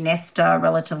an empty nester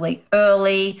relatively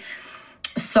early.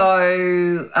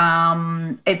 So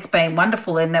it's been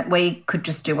wonderful in that we could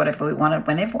just do whatever we wanted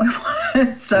whenever we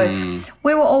wanted. So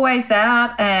we were always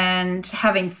out and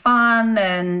having fun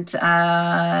and,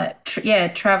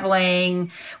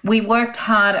 travelling. We worked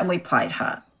hard and we played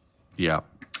hard. Yeah.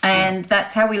 And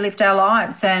that's how we lived our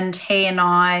lives. And he and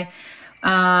I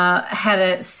had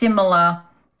a similar,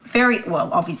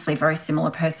 obviously very similar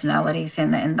personalities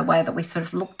in the way that we sort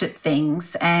of looked at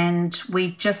things, and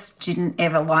we just didn't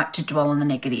ever like to dwell on the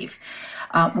negative.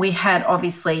 We had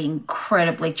obviously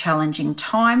incredibly challenging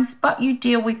times, but you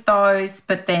deal with those,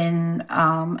 but then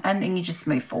and then you just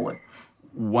move forward.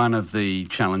 One of the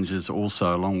challenges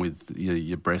also, along with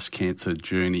your breast cancer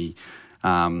journey,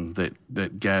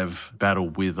 that Gav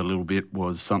battled with a little bit,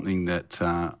 was something that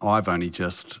I've only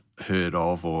just heard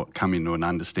of or come into an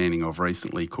understanding of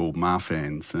recently, called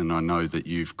Marfan's, and I know that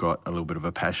you've got a little bit of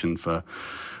a passion for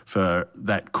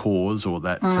that cause or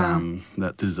that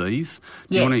that disease.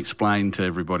 Do you want to explain to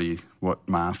everybody what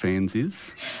Marfan's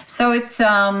is? So it's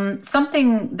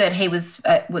something that he was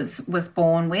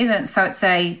born with, and so it's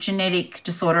a genetic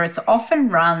disorder. It often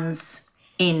runs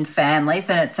in families,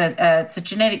 and it's a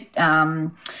genetic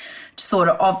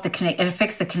disorder of it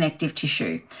affects the connective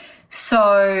tissue.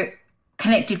 So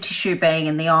connective tissue being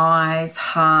in the eyes,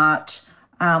 heart,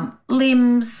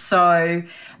 limbs. So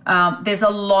there's a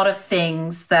lot of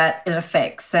things that it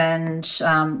affects. And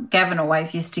Gavin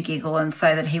always used to giggle and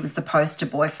say that he was the poster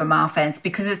boy for Marfan's,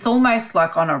 because it's almost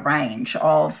like on a range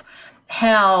of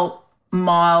how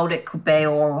mild it could be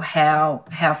or how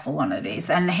full on it is.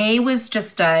 And he was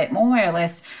just a more or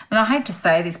less, and I hate to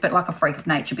say this, but like a freak of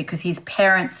nature, because his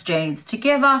parents' genes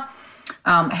together,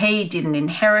 he didn't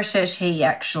inherit it. He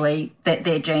actually,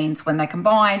 their genes when they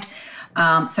combined.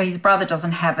 So his brother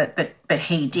doesn't have it, but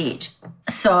he did.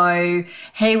 So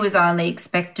he was only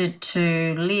expected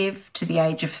to live to the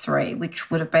age of 3,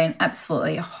 which would have been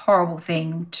absolutely a horrible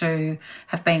thing to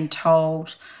have been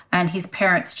told. And his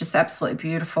parents just absolutely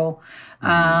beautiful.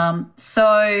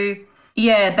 So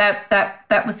yeah,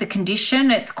 that was the condition.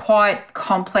 It's quite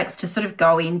complex to sort of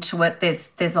go into it.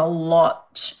 There's a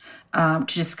lot to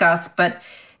discuss, but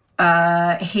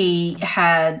he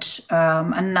had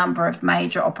a number of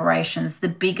major operations, the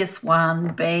biggest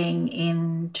one being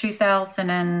in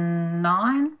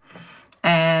 2009.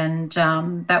 And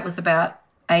that was about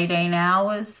 18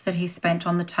 hours that he spent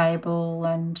on the table.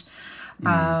 And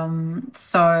and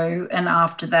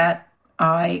after that,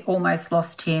 I almost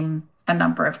lost him a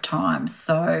number of times.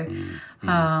 So,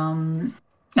 and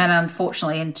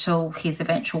unfortunately until his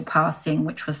eventual passing,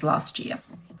 which was last year.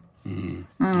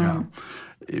 Yeah.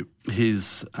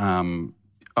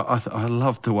 I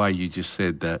love the way you just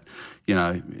said that, you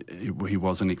know, he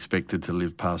wasn't expected to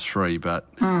live past 3, but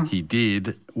he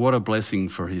did. What a blessing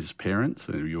for his parents,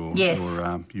 your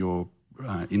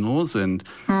in-laws, and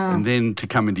then to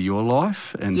come into your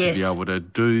life and to be able to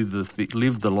do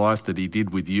live the life that he did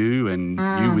with you and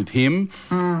you with him.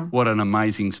 What an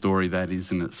amazing story that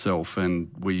is in itself.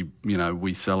 And we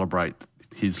celebrate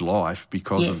his life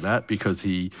because of that, because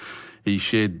he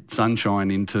shed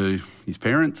sunshine into his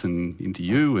parents and into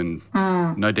you and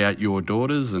no doubt your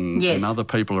daughters and other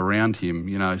people around him,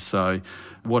 you know. So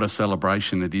what a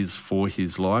celebration it is for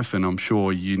his life. And I'm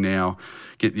sure you now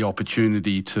get the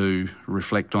opportunity to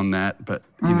reflect on that, but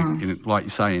like you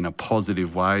say, in a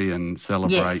positive way, and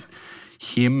celebrate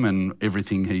him and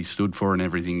everything he stood for and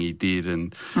everything he did.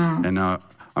 And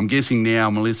I'm guessing now,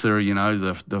 Melissa, you know,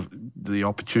 the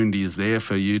opportunity is there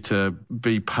for you to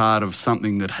be part of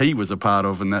something that he was a part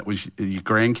of, and that was your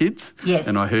grandkids. Yes.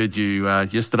 And I heard you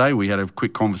yesterday, we had a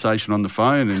quick conversation on the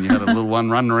phone, and you had a little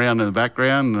one running around in the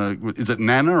background. Is it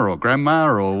Nana or Grandma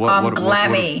or what? I'm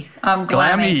Glammy. I'm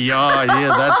Glammy. Oh,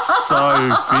 yeah, that's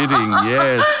so fitting.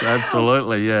 Yes,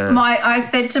 absolutely, yeah. I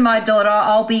said to my daughter,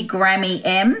 I'll be Grammy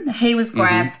M. He was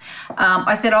Gramps.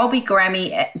 I said, I'll be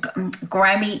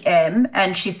Grammy M.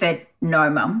 And she said, no,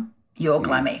 Mum, you're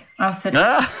Glammy. I said,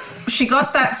 she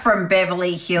got that from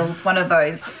Beverly Hills, one of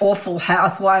those awful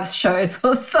housewives shows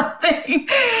or something.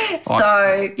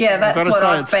 So, yeah, that's what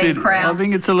I've been crowned. I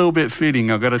think it's a little bit fitting,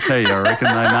 I've got to tell you. I reckon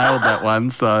they nailed that one.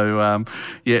 So,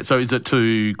 so is it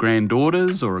 2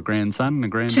 granddaughters or a grandson and a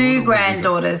granddaughter? 2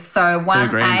 granddaughters. So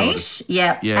one 8,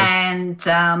 yep. Yes.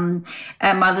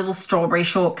 And my little strawberry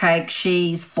shortcake,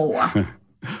 she's 4.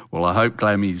 Well, I hope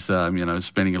Glammy's,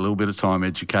 spending a little bit of time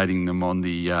educating them on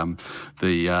the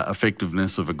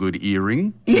effectiveness of a good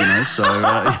earring. You know, so.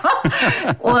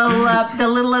 Well, the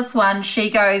littlest one, she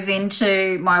goes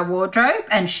into my wardrobe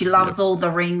and she loves all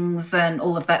the rings and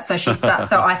all of that. So she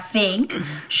starts. So I think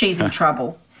she's in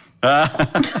trouble.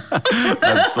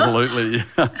 Absolutely.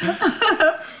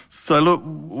 So, look,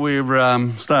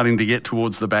 we're starting to get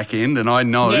towards the back end, and I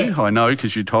know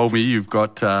because you told me you've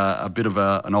got a bit of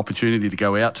an opportunity to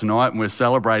go out tonight, and we're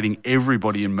celebrating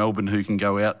everybody in Melbourne who can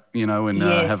go out, you know, and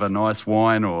have a nice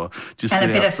wine or just sit outside.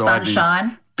 And a bit of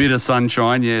sunshine. Bit of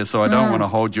sunshine, yeah, so I don't want to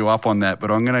hold you up on that,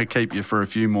 but I'm going to keep you for a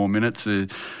few more minutes.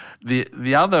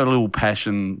 The other little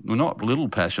passion, well, not little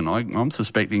passion, I'm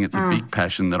suspecting it's a big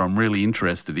passion that I'm really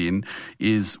interested in,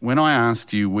 is when I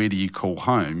asked you where do you call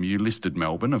home, you listed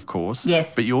Melbourne, of course.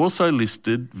 Yes. But you also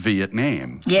listed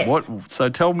Vietnam. Yes. So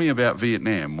tell me about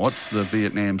Vietnam. What's the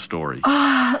Vietnam story?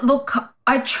 Look,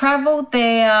 I travelled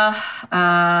there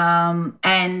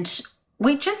and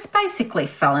we just basically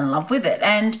fell in love with it.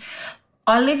 And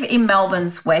I live in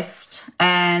Melbourne's west,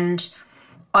 and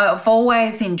I've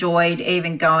always enjoyed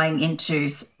even going into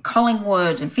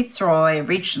Collingwood and Fitzroy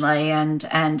originally and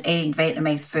eating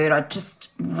Vietnamese food. I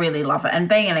just really love it. And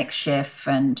being an ex-chef,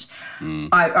 and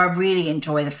I really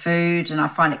enjoy the food, and I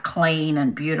find it clean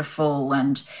and beautiful,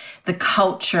 and the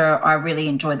culture, I really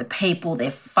enjoy the people.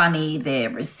 They're funny, they're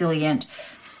resilient.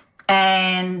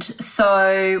 And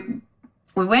so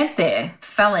we went there,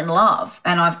 fell in love,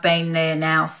 and I've been there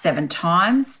now 7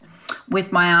 times.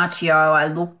 With my RTO, I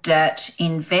looked at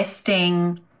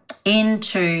investing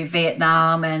into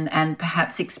Vietnam and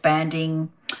perhaps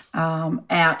expanding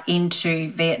out into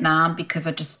Vietnam because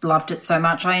I just loved it so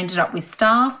much. I ended up with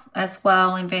staff as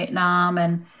well in Vietnam,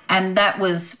 and that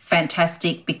was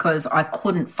fantastic because I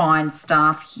couldn't find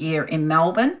staff here in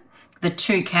Melbourne. The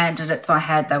 2 candidates I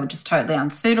had, they were just totally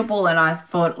unsuitable, and I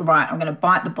thought, right, I'm going to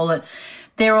bite the bullet.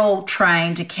 They're all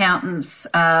trained accountants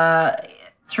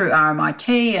through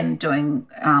RMIT and doing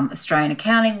Australian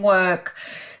accounting work.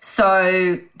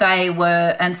 So they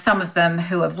were, and some of them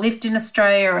who have lived in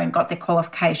Australia and got their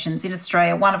qualifications in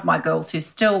Australia. One of my girls who's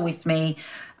still with me,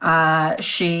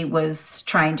 she was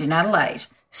trained in Adelaide.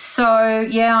 So,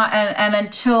 yeah, and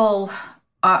until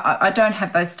I don't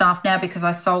have those staff now because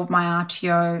I sold my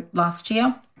RTO last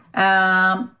year.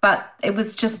 But it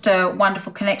was just a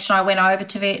wonderful connection. I went over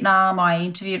to Vietnam. I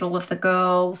interviewed all of the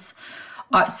girls.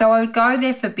 So I would go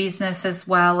there for business as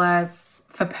well as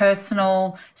for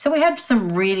personal. So we had some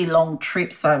really long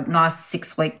trips, so nice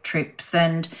 6-week trips.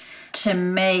 And to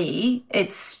me,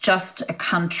 it's just a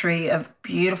country of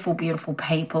beautiful, beautiful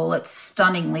people. It's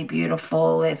stunningly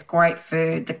beautiful. There's great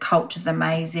food. The culture's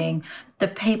amazing. The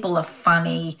people are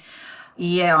funny.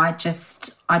 Yeah,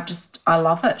 I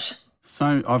love it.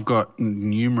 So I've got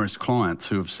numerous clients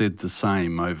who have said the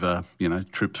same over,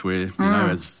 trips where,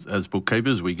 as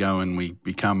bookkeepers, we go and we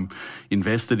become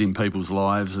invested in people's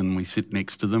lives and we sit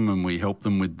next to them and we help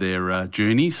them with their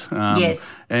journeys.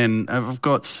 Yes. And I've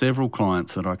got several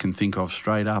clients that I can think of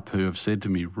straight up who have said to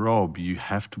me, Rob, you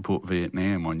have to put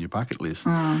Vietnam on your bucket list.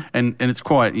 And it's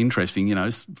quite interesting,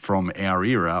 from our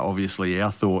era, obviously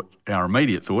our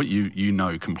immediate thought, you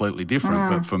know completely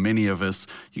different. But for many of us,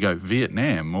 you go,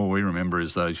 Vietnam, all we remember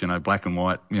is those, black and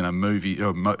white, movie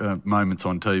or moments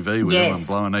on TV with everyone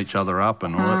blowing each other up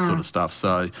and all that sort of stuff.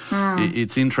 So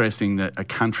it's interesting that a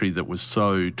country that was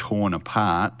so torn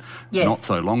apart not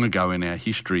so long ago in our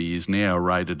history is now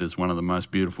rated as one of the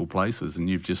most beautiful places, and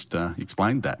you've just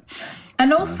explained that.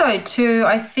 And also, too,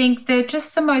 I think they're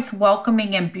just the most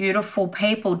welcoming and beautiful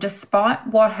people despite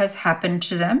what has happened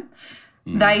to them.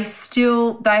 They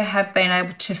have been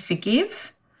able to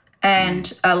forgive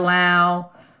and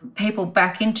allow people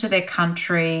back into their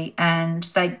country, and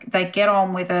they get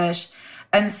on with it.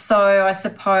 And so I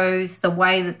suppose the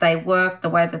way that they work, the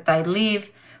way that they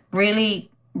live really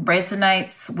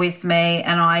resonates with me.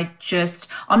 And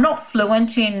I'm not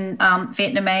fluent in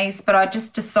Vietnamese, but I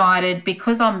just decided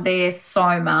because I'm there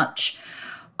so much,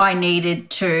 I needed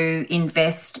to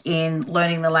invest in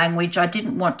learning the language. I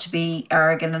didn't want to be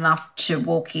arrogant enough to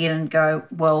walk in and go,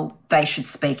 well, they should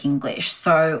speak English.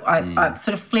 So I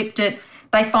sort of flipped it.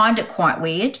 They find it quite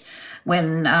weird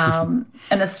when an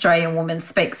Australian woman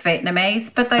speaks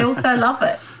Vietnamese, but they also love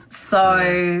it. So,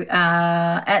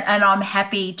 and I'm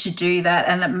happy to do that,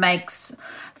 and it makes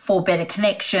for better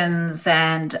connections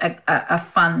and a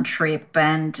fun trip.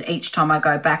 And each time I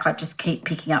go back, I just keep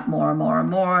picking up more and more and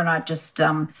more. And I just,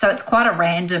 so it's quite a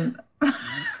random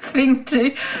thing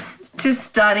to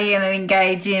study and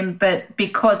engage in. But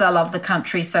because I love the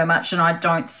country so much and I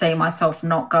don't see myself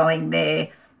not going there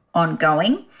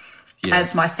ongoing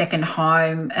as my second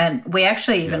home. And we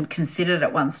actually even considered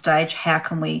at one stage, how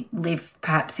can we live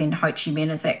perhaps in Ho Chi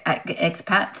Minh as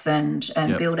expats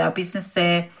and build our business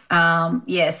there.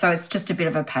 So it's just a bit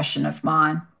of a passion of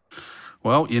mine.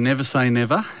 Well, you never say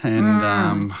never,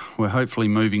 and we're hopefully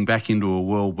moving back into a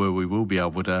world where we will be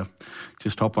able to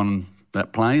just hop on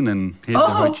that plane and head to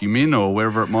Ho Chi Minh or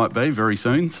wherever it might be very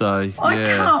soon. So I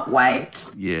can't wait.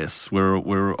 Yes,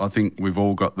 we're. I think we've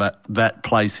all got that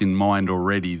place in mind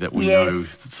already that we know as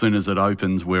soon as it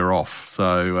opens, we're off.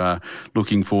 So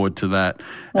looking forward to that.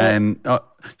 Well, and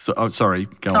sorry,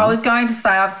 go on. I was going to say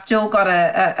I've still got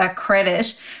a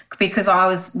credit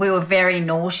because we were very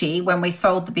naughty when we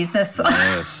sold the business.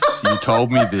 Yes, you told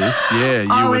me this.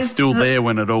 Yeah, you were still there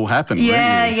when it all happened.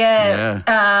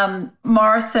 Yeah.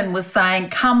 Morrison was saying,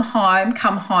 come home.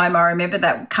 I remember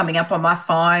that coming up on my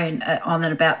phone on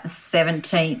about the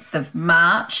 17th of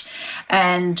March.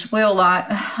 And we were like,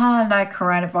 oh, no,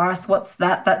 coronavirus, what's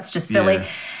that? That's just silly. Yeah.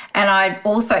 And I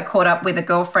also caught up with a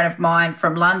girlfriend of mine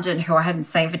from London who I hadn't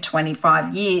seen for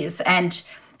 25 years. And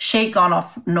she'd gone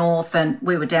off north and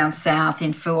we were down south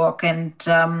in Phuoc,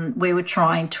 and we were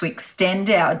trying to extend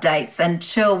our dates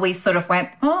until we sort of went,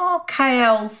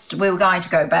 KL's, we were going to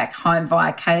go back home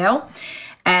via KL.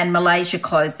 And Malaysia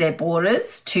closed their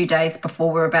borders 2 days before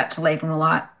we were about to leave, and we're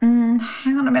like,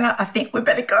 hang on a minute, I think we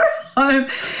better go home.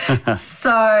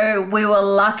 So we were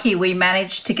lucky we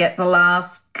managed to get the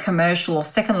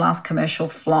second last commercial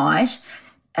flight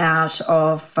out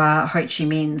of Ho Chi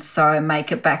Minh, so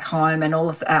make it back home, and all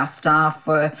of our staff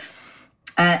were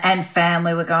and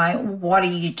family were going, what are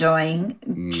you doing?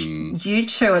 You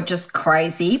two are just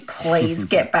crazy. Please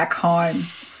get back home.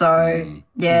 So,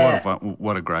 yeah.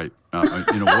 What a great,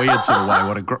 in a weird sort of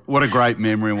way, what a great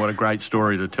memory and what a great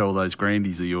story to tell those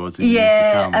grandies of yours in years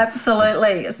to come.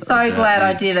 Absolutely. So glad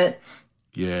I did it.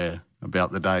 Yeah,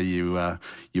 about the day you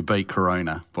beat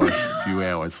Corona by a few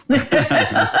hours.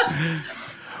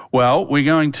 Well, we're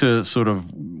going to sort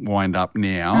of wind up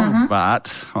now,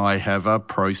 but I have a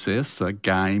process, a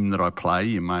game that I play,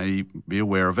 you may be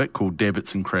aware of it, called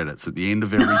Debits and Credits. At the end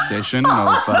of every session of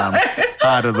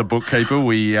Heart of the Bookkeeper,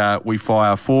 we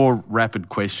fire 4 rapid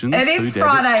questions. It is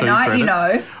Friday night, credits. you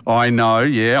know. I know,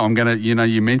 yeah. I'm going to,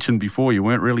 you mentioned before you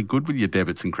weren't really good with your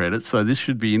debits and credits, so this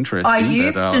should be interesting. I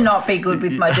used to not be good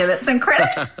with my debits and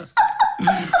credits.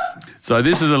 So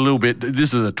this is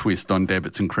a twist on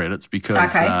debits and credits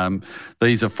because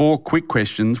these are 4 quick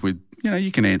questions with,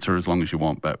 you can answer as long as you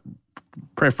want, but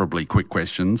preferably quick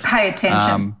questions. Pay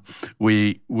attention.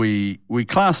 We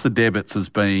class the debits as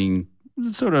being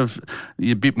sort of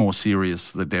a bit more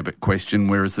serious, the debit question,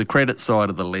 whereas the credit side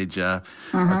of the ledger,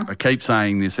 I keep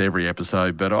saying this every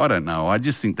episode, but I don't know. I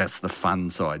just think that's the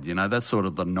fun side, that's sort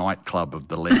of the nightclub of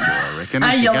the ledger, I reckon.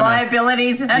 Your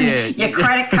liabilities and your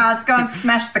credit cards, go and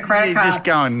smash the credit card. You're just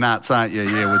going nuts, aren't you?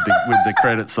 Yeah, with the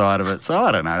credit side of it. So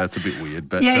I don't know, that's a bit weird.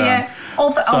 But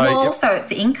also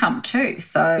it's income too.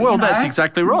 So that's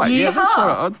exactly right.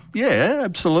 Yeehaw.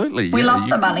 Absolutely. We love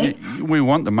the money. We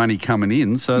want the money coming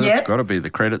in, so that's got to be the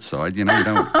credit side. We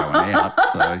don't want it going out.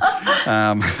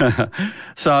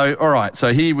 So, all right.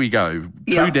 So here we go.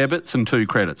 2 debits and 2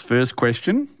 credits. First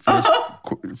question.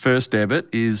 First debit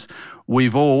is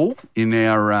we've all, in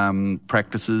our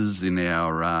practices, in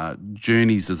our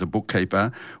journeys as a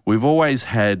bookkeeper, we've always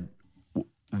had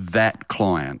that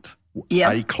client,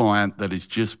 a client that has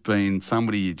just been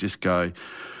somebody you just go,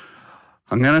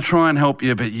 I'm going to try and help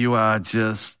you, but you are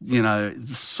just,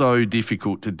 so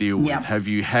difficult to deal with. Have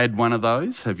you had one of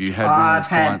those? Have you had one of those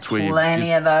clients where you've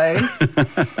plenty of those.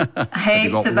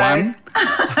 Heaps of those.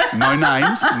 No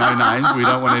names. We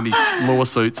don't want any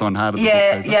lawsuits on Heart of the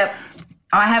Bookkeeper. Yep.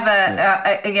 I have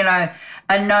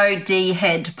a no D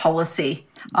head policy.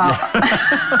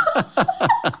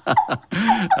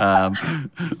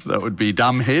 That would be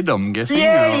dumb head, I'm guessing.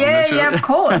 Yeah, of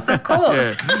course. Yeah.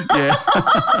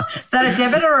 Is that a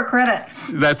debit or a credit?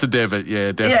 That's a debit,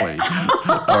 yeah, definitely.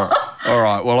 All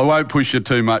right. Well, I won't push you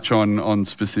too much on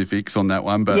specifics on that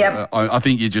one, but I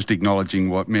think you're just acknowledging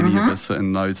what many of us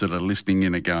and those that are listening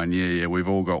in are going, we've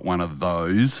all got one of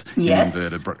those. Yes,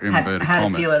 inverted had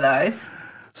commas. a few of those.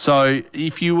 So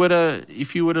if you were to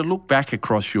look back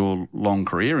across your long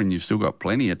career, and you've still got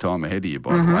plenty of time ahead of you,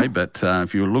 by the way, but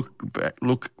if you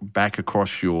look back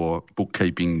across your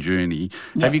bookkeeping journey,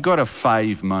 have you got a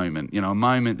fave moment? A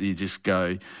moment that you just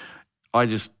go,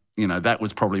 that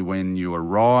was probably when you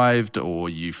arrived, or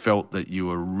you felt that you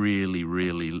were really,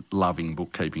 really loving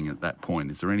bookkeeping at that point.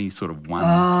 Is there any sort of one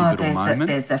pivotal moment?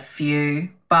 There's a few,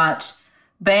 but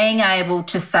being able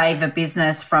to save a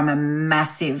business from a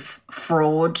massive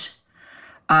fraud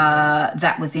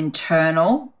that was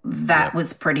internal, that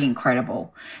was pretty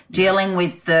incredible. Dealing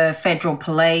with the federal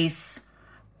police,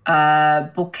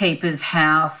 bookkeeper's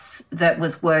house that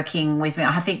was working with me.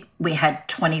 I think we had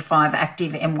 25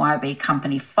 active MYOB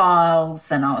company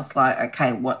files, and I was like,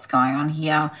 okay, what's going on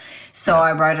here? So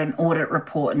I wrote an audit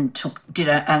report and did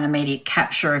an immediate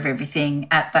capture of everything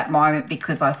at that moment,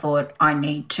 because I thought I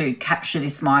need to capture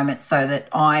this moment so that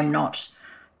I'm not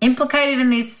implicated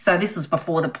in this. So this was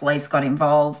before the police got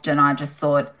involved, and I just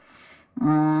thought,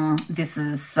 this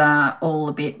is all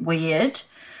a bit weird.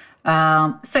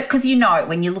 Because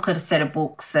when you look at a set of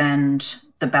books and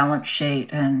the balance sheet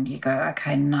and you go,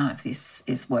 okay, none of this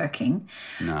is working.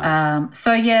 No.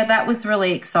 That was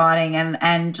really exciting,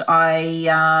 and I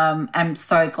am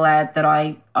so glad that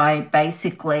I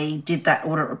basically did that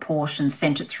audit report and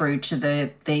sent it through to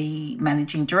the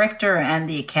managing director and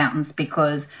the accountants,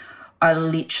 because I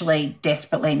literally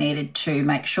desperately needed to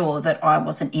make sure that I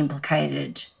wasn't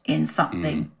implicated in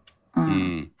something.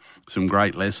 Some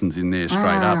great lessons in there straight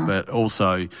up, but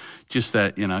also just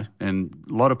that, and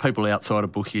a lot of people outside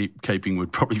of bookkeeping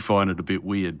would probably find it a bit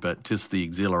weird, but just the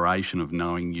exhilaration of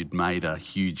knowing you'd made a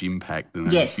huge impact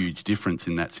and a huge difference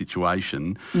in that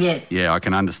situation. Yes. Yeah, I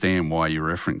can understand why you're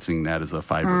referencing that as a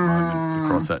favourite moment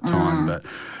across that time. But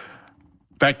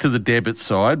back to the debit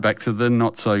side, back to the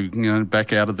not so,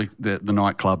 back out of the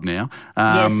nightclub now.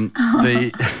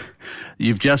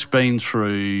 You've just been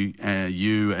through,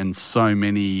 you and so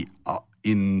many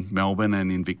in Melbourne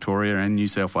and in Victoria and New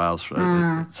South Wales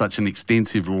for such an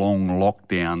extensive, long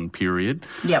lockdown period.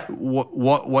 Yep.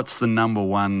 What's the number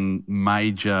one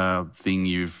major thing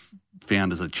you've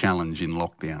found as a challenge in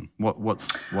lockdown?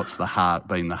 What's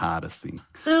been the hardest thing?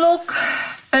 Look,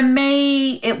 for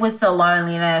me, it was the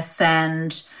loneliness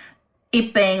and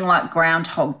it being like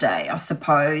Groundhog Day, I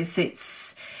suppose.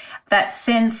 It's that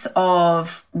sense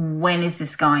of when is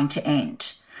this going to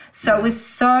end? So it was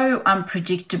so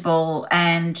unpredictable,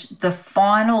 and the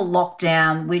final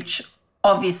lockdown, which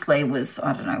obviously was,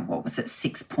 I don't know, what was it,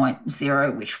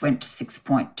 6.0, which went to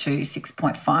 6.2,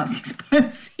 6.5,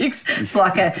 6.6. It's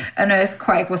like an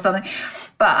earthquake or something.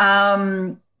 But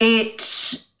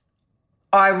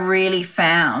I really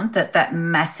found that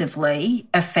massively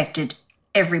affected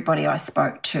everybody I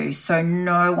spoke to. So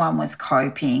no one was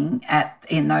coping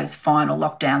in those final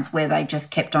lockdowns where they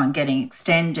just kept on getting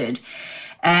extended.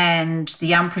 And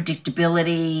the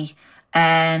unpredictability.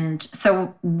 And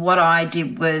so what I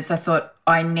did was I thought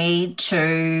I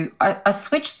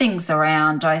switched things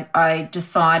around. I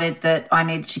decided that I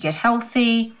needed to get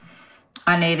healthy.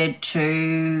 I needed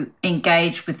to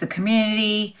engage with the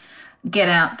community, get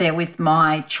out there with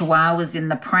my chihuahuas in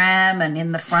the pram and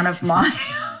in the front of my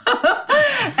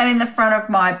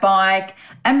bike,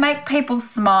 and make people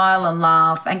smile and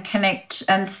laugh and connect.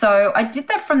 And so I did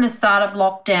that from the start of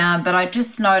lockdown, but I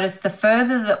just noticed the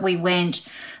further that we went,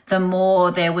 the more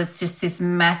there was just this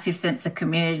massive sense of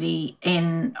community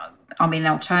I'm in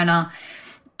Altona.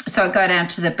 So I'd go down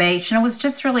to the beach, and it was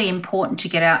just really important to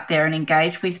get out there and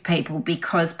engage with people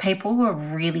because people were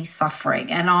really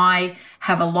suffering. And I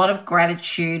have a lot of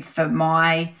gratitude for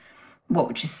my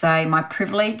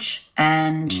privilege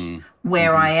and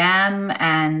where I am,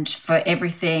 and for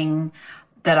everything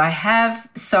that I have.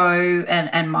 So,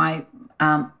 and my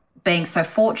being so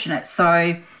fortunate.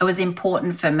 So it was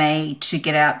important for me to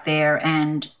get out there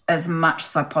and, as much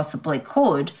as I possibly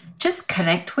could, just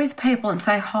connect with people and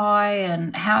say hi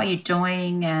and how are you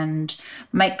doing, and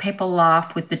make people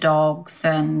laugh with the dogs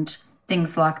and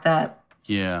things like that.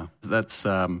 Yeah, that's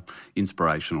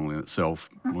inspirational in itself,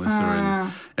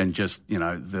 Melissa, and just,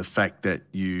 the fact that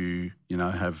you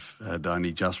had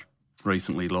only just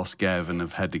recently lost Gav and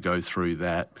have had to go through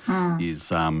that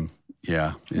is,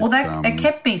 it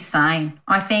kept me sane.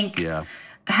 I think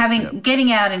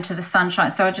getting out into the sunshine.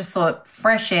 So I just thought,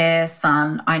 fresh air,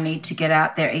 sun, I need to get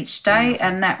out there each day,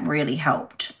 and that really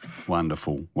helped.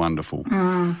 Wonderful.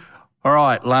 All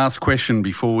right, last question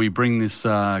before we bring this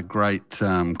great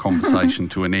conversation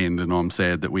to an end, and I'm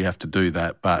sad that we have to do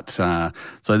that. But so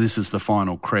this is the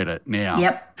final credit.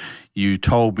 Now, you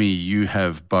told me you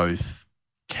have both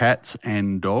cats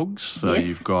and dogs. So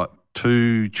you've got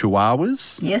 2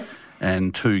 chihuahuas. Yes.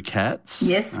 And 2 cats.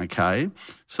 Yes. Okay.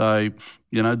 So,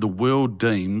 the world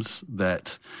deems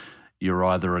that you're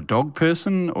either a dog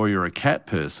person or you're a cat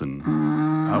person.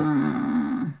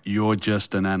 You're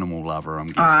just an animal lover, I'm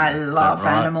guessing. I love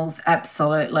animals,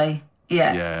 absolutely.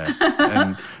 Yeah.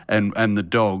 Yeah. and the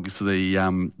dogs,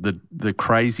 the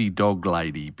crazy dog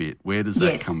lady bit, where does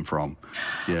that come from?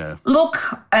 Yeah. Look,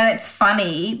 and it's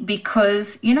funny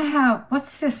because you know how,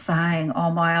 what's this saying?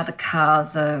 Oh, my other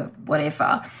cars or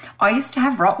whatever. I used to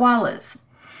have Rottweilers.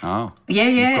 Oh. Yeah.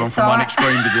 You've gone from one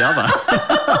extreme to the other.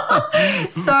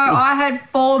 So I had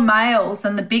 4 males,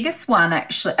 and the biggest one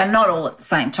actually, and not all at the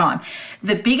same time,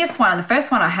 the biggest one, the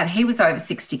first one I had, he was over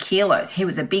 60 kilos. He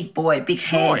was a big boy, big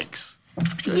head.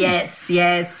 Yes.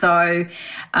 So,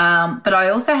 but I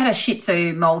also had a Shih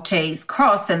Tzu Maltese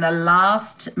cross, and the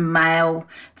last male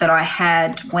that I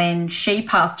had, when she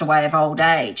passed away of old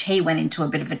age, he went into a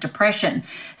bit of a depression.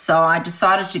 So I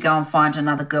decided to go and find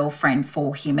another girlfriend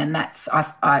for him, and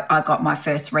I got my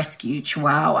first rescue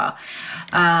Chihuahua,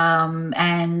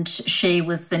 and she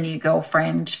was the new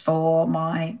girlfriend for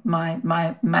my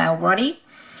male Roddy.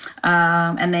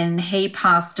 And then he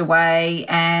passed away,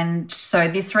 and so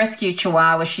this rescue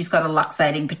Chihuahua, she's got a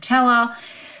luxating patella,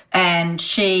 and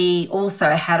she also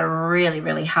had a really,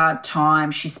 really hard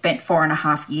time. She spent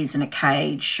 4.5 years in a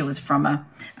cage. She was from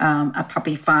a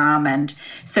puppy farm, and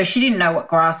so she didn't know what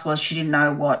grass was. She didn't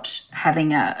know what having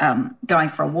going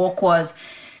for a walk was.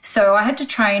 So I had to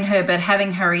train her, but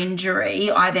having her injury,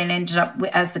 I then ended up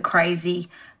as the crazy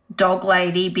dog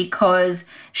lady because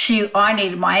I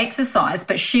needed my exercise,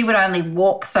 but she would only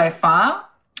walk so far.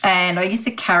 And I used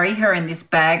to carry her in this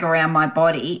bag around my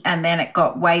body, and then it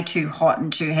got way too hot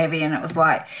and too heavy, and it was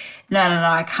like, no,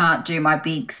 I can't do my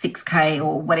big 6K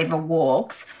or whatever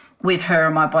walks with her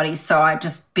on my body. So I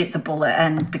just bit the bullet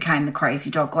and became the crazy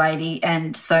dog lady.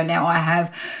 And so now I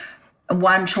have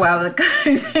one chihuahua that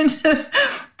goes into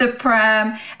the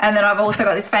pram, and then I've also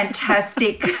got this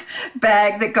fantastic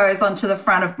bag that goes onto the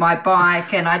front of my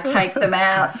bike, and I take them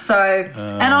out. So,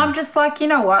 and I'm just like, you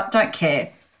know what? Don't care.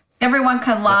 Everyone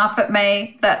can laugh at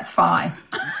me. That's fine.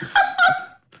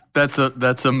 That's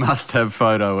a must-have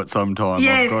photo at some time.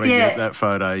 Yes, I've got to get that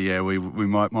photo. Yeah, we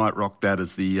might rock that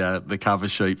as the cover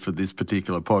sheet for this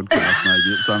particular podcast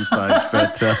maybe at some stage.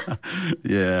 But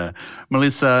yeah,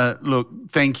 Melissa, look,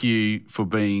 thank you for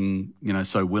being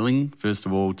so willing, first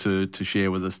of all, to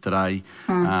share with us today.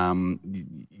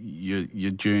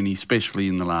 Your journey, especially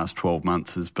in the last 12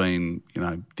 months, has been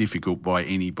difficult by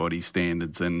anybody's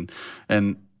standards, and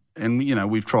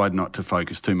we've tried not to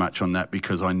focus too much on that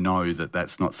because I know that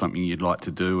that's not something you'd like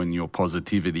to do, and your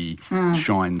positivity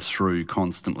shines through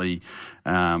constantly.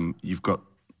 You've got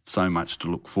so much to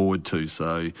look forward to.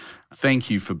 So thank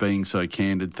you for being so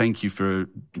candid. Thank you for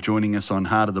joining us on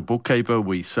Heart of the Bookkeeper.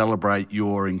 We celebrate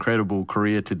your incredible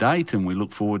career to date, and we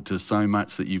look forward to so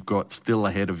much that you've got still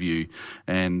ahead of you.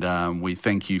 And we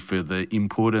thank you for the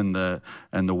input and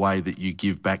the way that you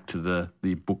give back to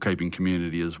the bookkeeping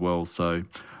community as well. So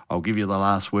I'll give you the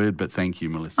last word, but thank you,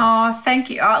 Melissa. Oh, thank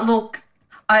you. Look,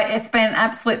 it's been an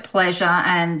absolute pleasure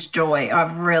and joy.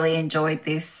 I've really enjoyed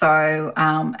this. So,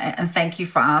 and thank you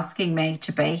for asking me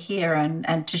to be here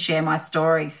and to share my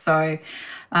story. So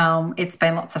it's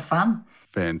been lots of fun.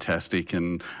 Fantastic,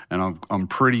 and I'm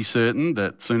pretty certain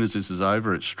that as soon as this is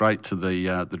over, it's straight to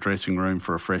the dressing room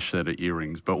for a fresh set of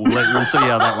earrings. But we'll see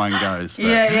how that one goes. But,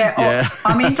 yeah.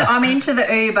 I'm into the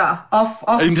Uber. Off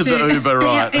into the Uber,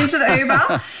 right? Into the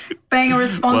Uber. Being a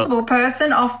responsible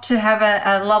person, off to have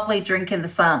a lovely drink in the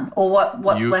sun, or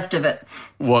what's left of it.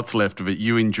 What's left of it.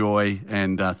 You enjoy,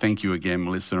 and thank you again,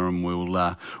 Melissa. And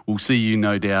we'll see you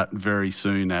no doubt very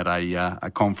soon at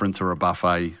a conference or a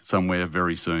buffet somewhere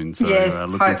very soon. So yes,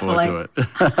 looking hopefully. forward to it.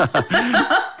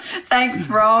 Thanks,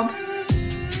 Rob.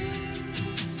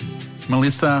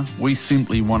 Melissa, we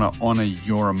simply want to honour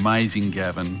your amazing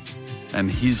Gavin and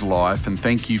his life, and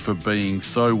thank you for being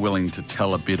so willing to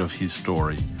tell a bit of his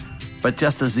story. But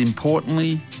just as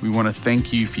importantly, we want to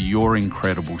thank you for your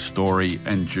incredible story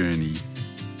and journey.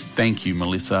 Thank you,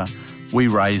 Melissa. We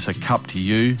raise a cup to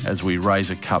you as we raise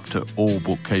a cup to all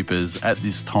bookkeepers at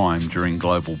this time during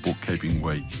Global Bookkeeping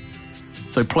Week.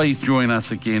 So please join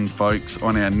us again, folks,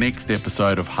 on our next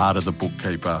episode of Heart of the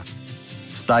Bookkeeper.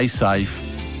 Stay safe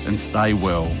and stay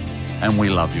well, and we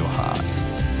love your heart.